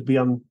wanted them to be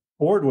on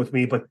board with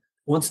me, but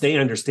once they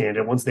understand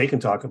it, once they can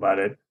talk about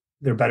it,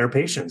 they're better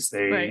patients.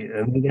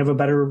 And they have a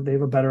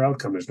better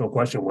outcome. There's no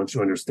question once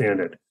you understand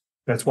it.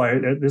 That's why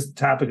this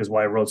topic is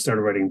why I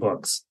started writing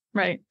books.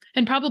 Right.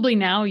 And probably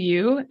now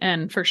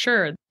and for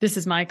sure, this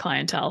is my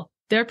clientele.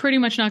 They're pretty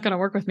much not going to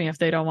work with me if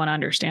they don't want to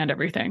understand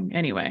everything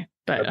anyway.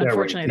 But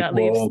unfortunately,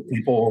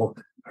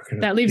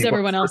 that leaves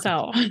everyone else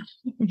out.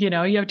 You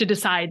have to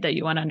decide that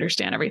you want to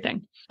understand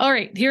everything. All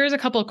right. Here's a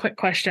couple of quick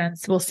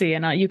questions. We'll see.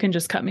 And you can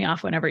just cut me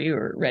off whenever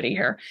you're ready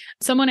here.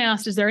 Someone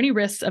asked, is there any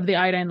risks of the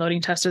iodine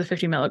loading test of the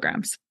 50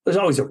 milligrams? There's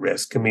always a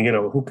risk. I mean,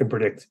 who can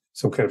predict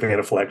some kind of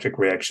anaphylactic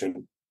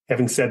reaction?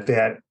 Having said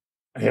that,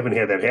 I haven't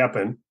had that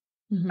happen.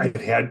 I've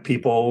had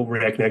people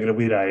react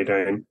negatively to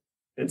iodine.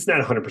 It's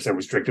not 100%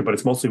 restricted, but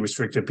it's mostly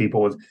restricted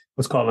people with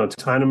what's called an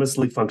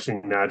autonomously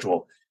functioning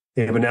nodule.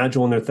 They have a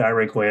nodule in their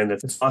thyroid gland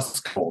that's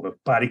lost control. The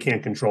body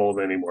can't control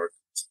it anymore.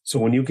 So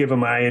when you give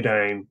them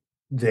iodine,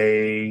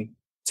 they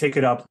take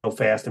it up real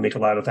fast and make a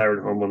lot of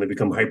thyroid hormone. They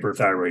become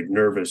hyperthyroid,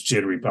 nervous,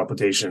 jittery,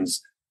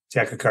 palpitations,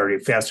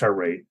 tachycardia, fast heart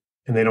rate,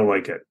 and they don't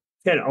like it.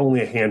 Had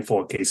only a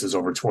handful of cases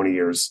over 20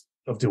 years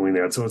of doing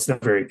that. So it's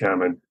not very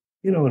common.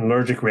 An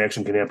allergic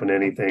reaction can happen to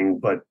anything,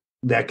 but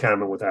that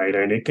common with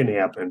iodine, it can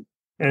happen.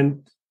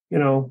 And,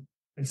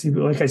 I see,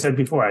 like I said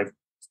before,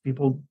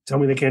 people tell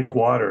me they can't drink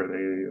water,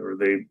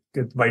 they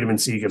get vitamin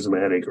C gives them a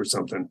headache or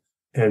something.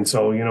 And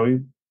so,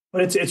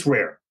 but it's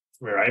rare.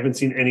 It's rare. I haven't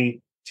seen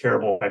any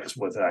terrible effects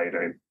with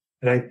iodine.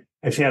 And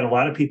I've had a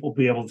lot of people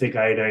be able to take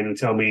iodine who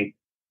tell me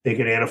they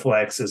get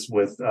anaphylaxis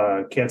with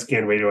CAT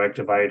scan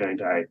radioactive iodine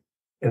dye.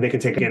 And they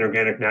can take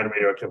inorganic,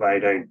 non-radioactive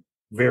iodine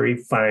very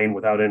fine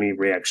without any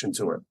reaction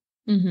to it.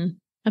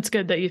 That's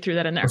good that you threw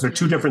that in there. Those are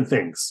two different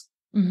things.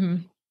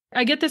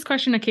 I get this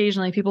question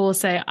occasionally. People will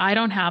say, I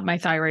don't have my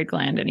thyroid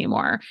gland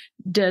anymore.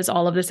 Does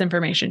all of this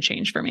information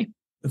change for me?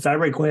 The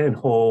thyroid gland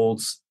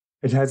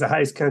it has the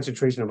highest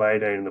concentration of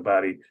iodine in the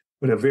body,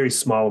 but a very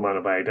small amount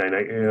of iodine.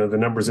 The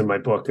numbers in my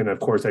book, and of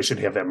course I should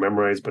have that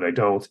memorized, but I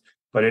don't.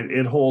 But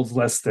it holds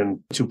less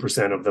than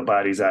 2% of the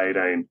body's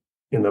iodine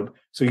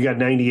so you got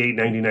 98,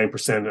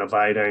 99% of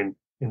iodine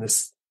in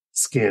the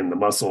skin, the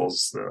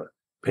muscles, the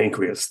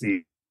pancreas,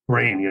 the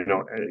brain,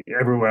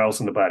 everywhere else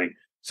in the body.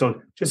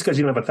 So just because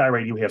you don't have a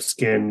thyroid, you have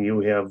skin,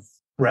 you have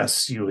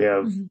breasts, you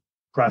have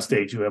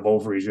prostate, you have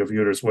ovaries, you have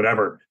uterus,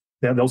 whatever.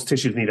 Those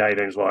tissues need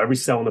iodine as well. Every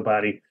cell in the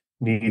body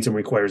needs and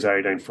requires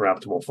iodine for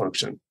optimal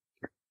function.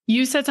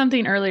 You said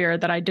something earlier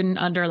that I didn't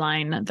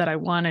underline that I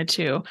wanted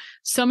to.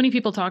 So many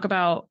people talk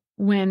about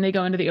when they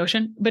go into the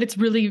ocean, but it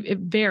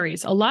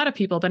varies. A lot of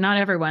people, but not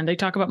everyone. They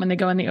talk about when they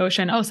go in the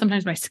ocean,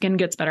 sometimes my skin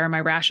gets better, my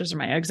rashes or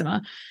my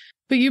eczema.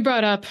 But you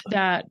brought up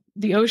that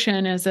the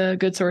ocean is a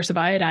good source of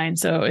iodine.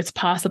 So it's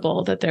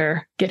possible that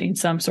they're getting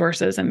some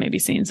sources and maybe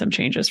seeing some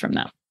changes from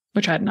that,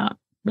 which I had not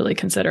really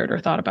considered or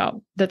thought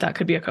about that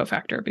could be a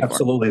cofactor before.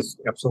 Absolutely.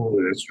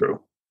 Absolutely. That's true.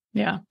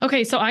 Yeah.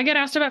 Okay. So I get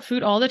asked about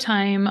food all the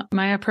time.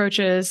 My approach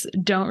is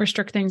don't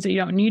restrict things that you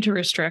don't need to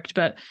restrict,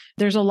 but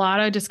there's a lot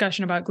of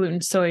discussion about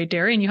gluten, soy,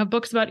 dairy, and you have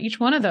books about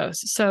each one of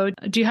those. So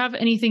do you have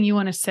anything you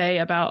want to say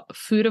about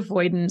food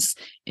avoidance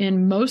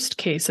in most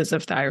cases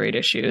of thyroid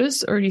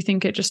issues, or do you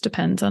think it just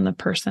depends on the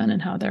person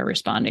and how they're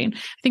responding?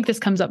 I think this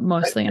comes up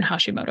mostly in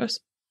Hashimoto's.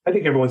 I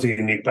think everyone's a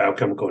unique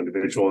biochemical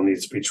individual and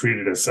needs to be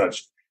treated as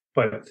such.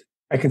 But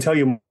I can tell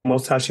you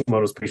most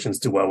Hashimoto's patients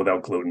do well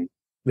without gluten.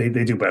 They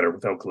do better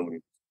without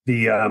gluten.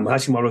 The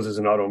Hashimoto's is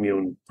an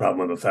autoimmune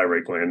problem of the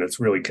thyroid gland. It's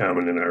really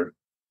common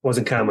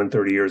wasn't common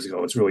 30 years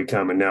ago. It's really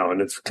common now.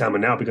 And it's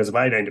common now because of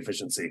iodine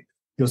deficiency.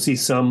 You'll see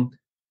some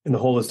in the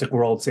holistic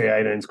world say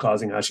iodine's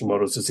causing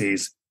Hashimoto's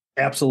disease.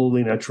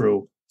 Absolutely not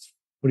true.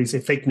 What do you say?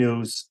 Fake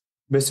news,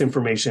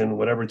 misinformation,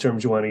 whatever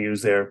terms you want to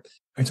use there.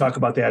 I talk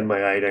about that in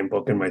my iodine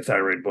book and my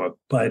thyroid book.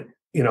 But,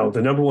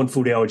 the number one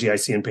food allergy I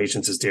see in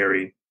patients is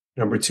dairy.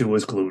 Number two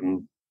is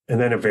gluten. And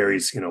then it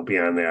varies,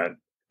 beyond that.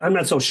 I'm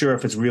not so sure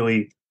if it's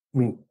really,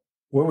 where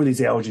were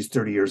these allergies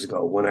 30 years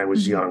ago when I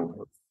was young,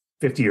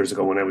 50 years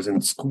ago when I was in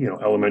school,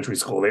 elementary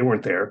school? They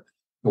weren't there.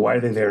 Why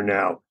are they there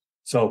now?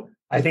 So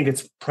I think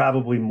it's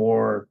probably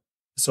more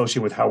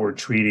associated with how we're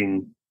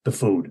treating the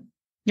food.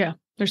 Yeah,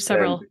 there's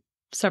several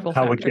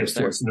how it gets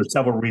to us. And there's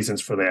several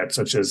reasons for that,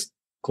 such as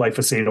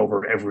glyphosate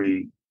over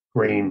every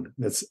grain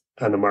that's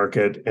on the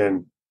market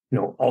and,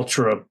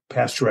 ultra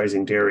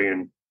pasteurizing dairy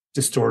and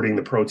distorting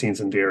the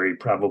proteins in dairy,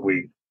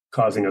 probably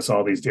causing us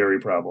all these dairy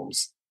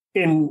problems.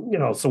 And,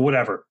 so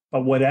whatever.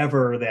 But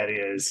whatever that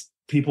is,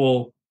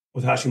 people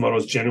with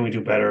Hashimoto's generally do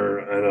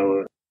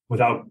better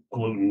without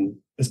gluten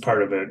as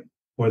part of it,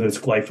 whether it's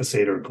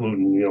glyphosate or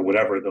gluten,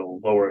 whatever, they'll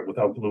lower it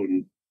without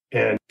gluten.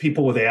 And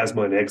people with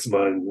asthma and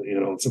eczema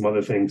and, some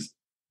other things,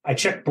 I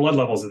check blood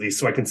levels of these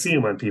so I can see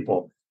them on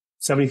people.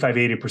 75,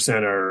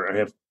 80%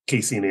 have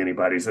casein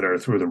antibodies that are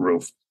through the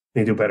roof.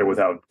 They do better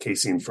without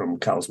casein from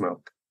cow's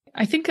milk.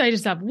 I think I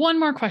just have one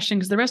more question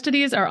because the rest of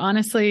these are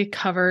honestly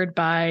covered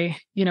by,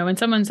 when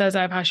someone says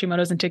I have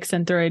Hashimoto's and take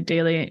Synthroid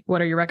daily,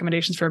 what are your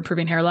recommendations for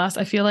improving hair loss?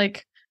 I feel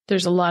like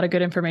there's a lot of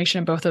good information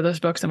in both of those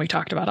books. And we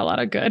talked about a lot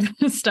of good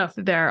stuff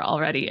there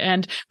already.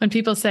 And when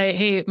people say,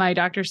 hey, my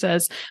doctor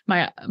says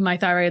my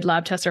thyroid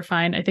lab tests are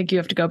fine, I think you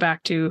have to go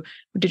back to,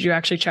 did you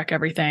actually check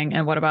everything?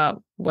 And what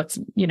about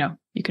you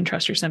can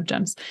trust your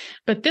symptoms.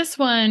 But this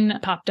one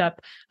popped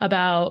up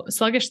about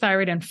sluggish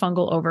thyroid and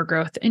fungal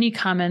overgrowth. Any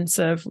comments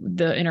of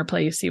the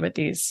interplay you see with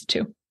these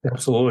two?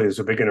 Absolutely. There's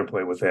a big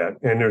interplay with that.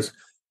 And there's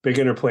big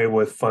interplay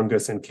with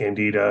fungus and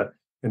candida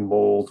and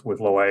mold with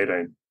low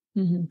iodine.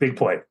 Mm-hmm. Big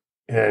play.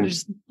 And it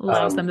just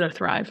allows them to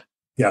thrive.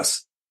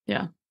 Yes.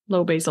 Yeah.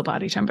 Low basal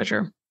body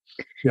temperature.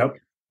 Yep.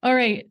 All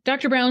right.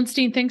 Dr.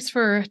 Brownstein, thanks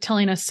for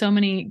telling us so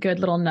many good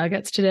little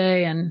nuggets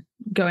today and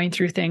going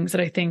through things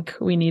that I think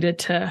we needed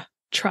to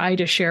try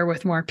to share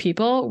with more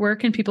people. Where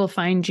can people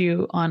find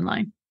you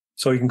online?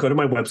 So you can go to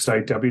my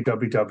website,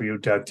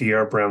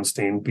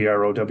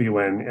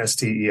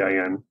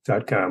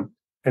 www.drbrownstein.com.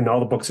 And all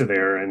the books are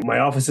there. And my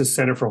office is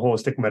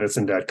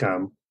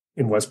centerforholisticmedicine.com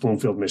in West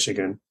Bloomfield,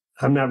 Michigan.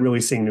 I'm not really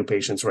seeing new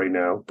patients right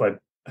now, but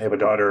I have a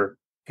daughter,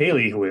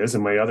 Hailey, who is,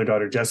 and my other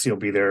daughter, Jessie, will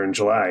be there in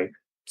July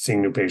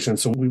seeing new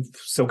patients. So we've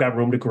still got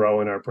room to grow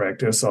in our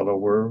practice, although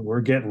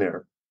we're getting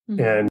there.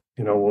 Mm-hmm. And,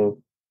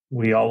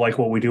 we all like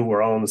what we do.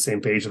 We're all on the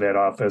same page of that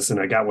office. And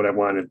I got what I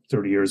wanted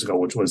 30 years ago,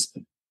 which was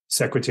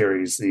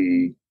secretaries.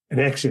 And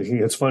actually,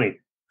 it's funny.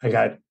 I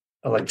got an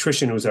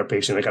electrician who's our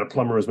patient. I got a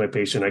plumber who's my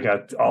patient. I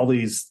got all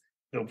these,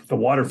 the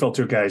water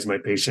filter guys, my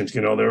patient.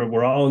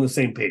 We're all on the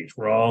same page.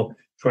 We're all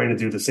trying to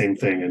do the same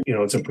thing. And,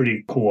 it's a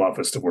pretty cool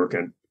office to work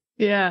in.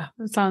 Yeah,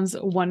 that sounds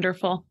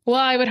wonderful. Well,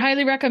 I would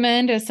highly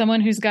recommend, as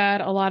someone who's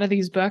got a lot of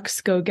these books,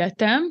 go get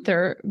them.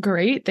 They're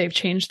great. They've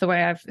changed the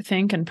way I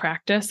think and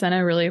practice, and I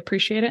really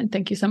appreciate it. And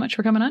thank you so much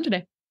for coming on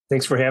today.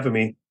 Thanks for having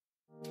me.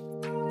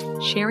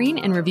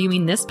 Sharing and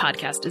reviewing this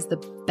podcast is the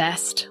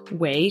best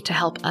way to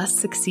help us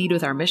succeed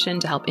with our mission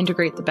to help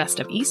integrate the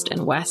best of East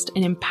and West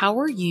and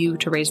empower you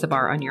to raise the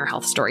bar on your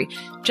health story.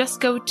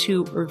 Just go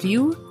to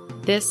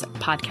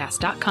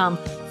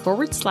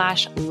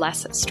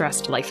reviewthispodcast.com/less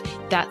stressed life.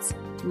 That's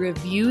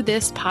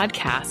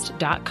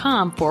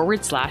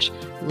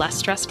reviewthispodcast.com/less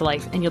stressed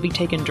life. And you'll be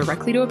taken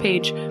directly to a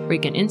page where you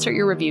can insert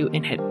your review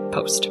and hit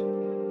post.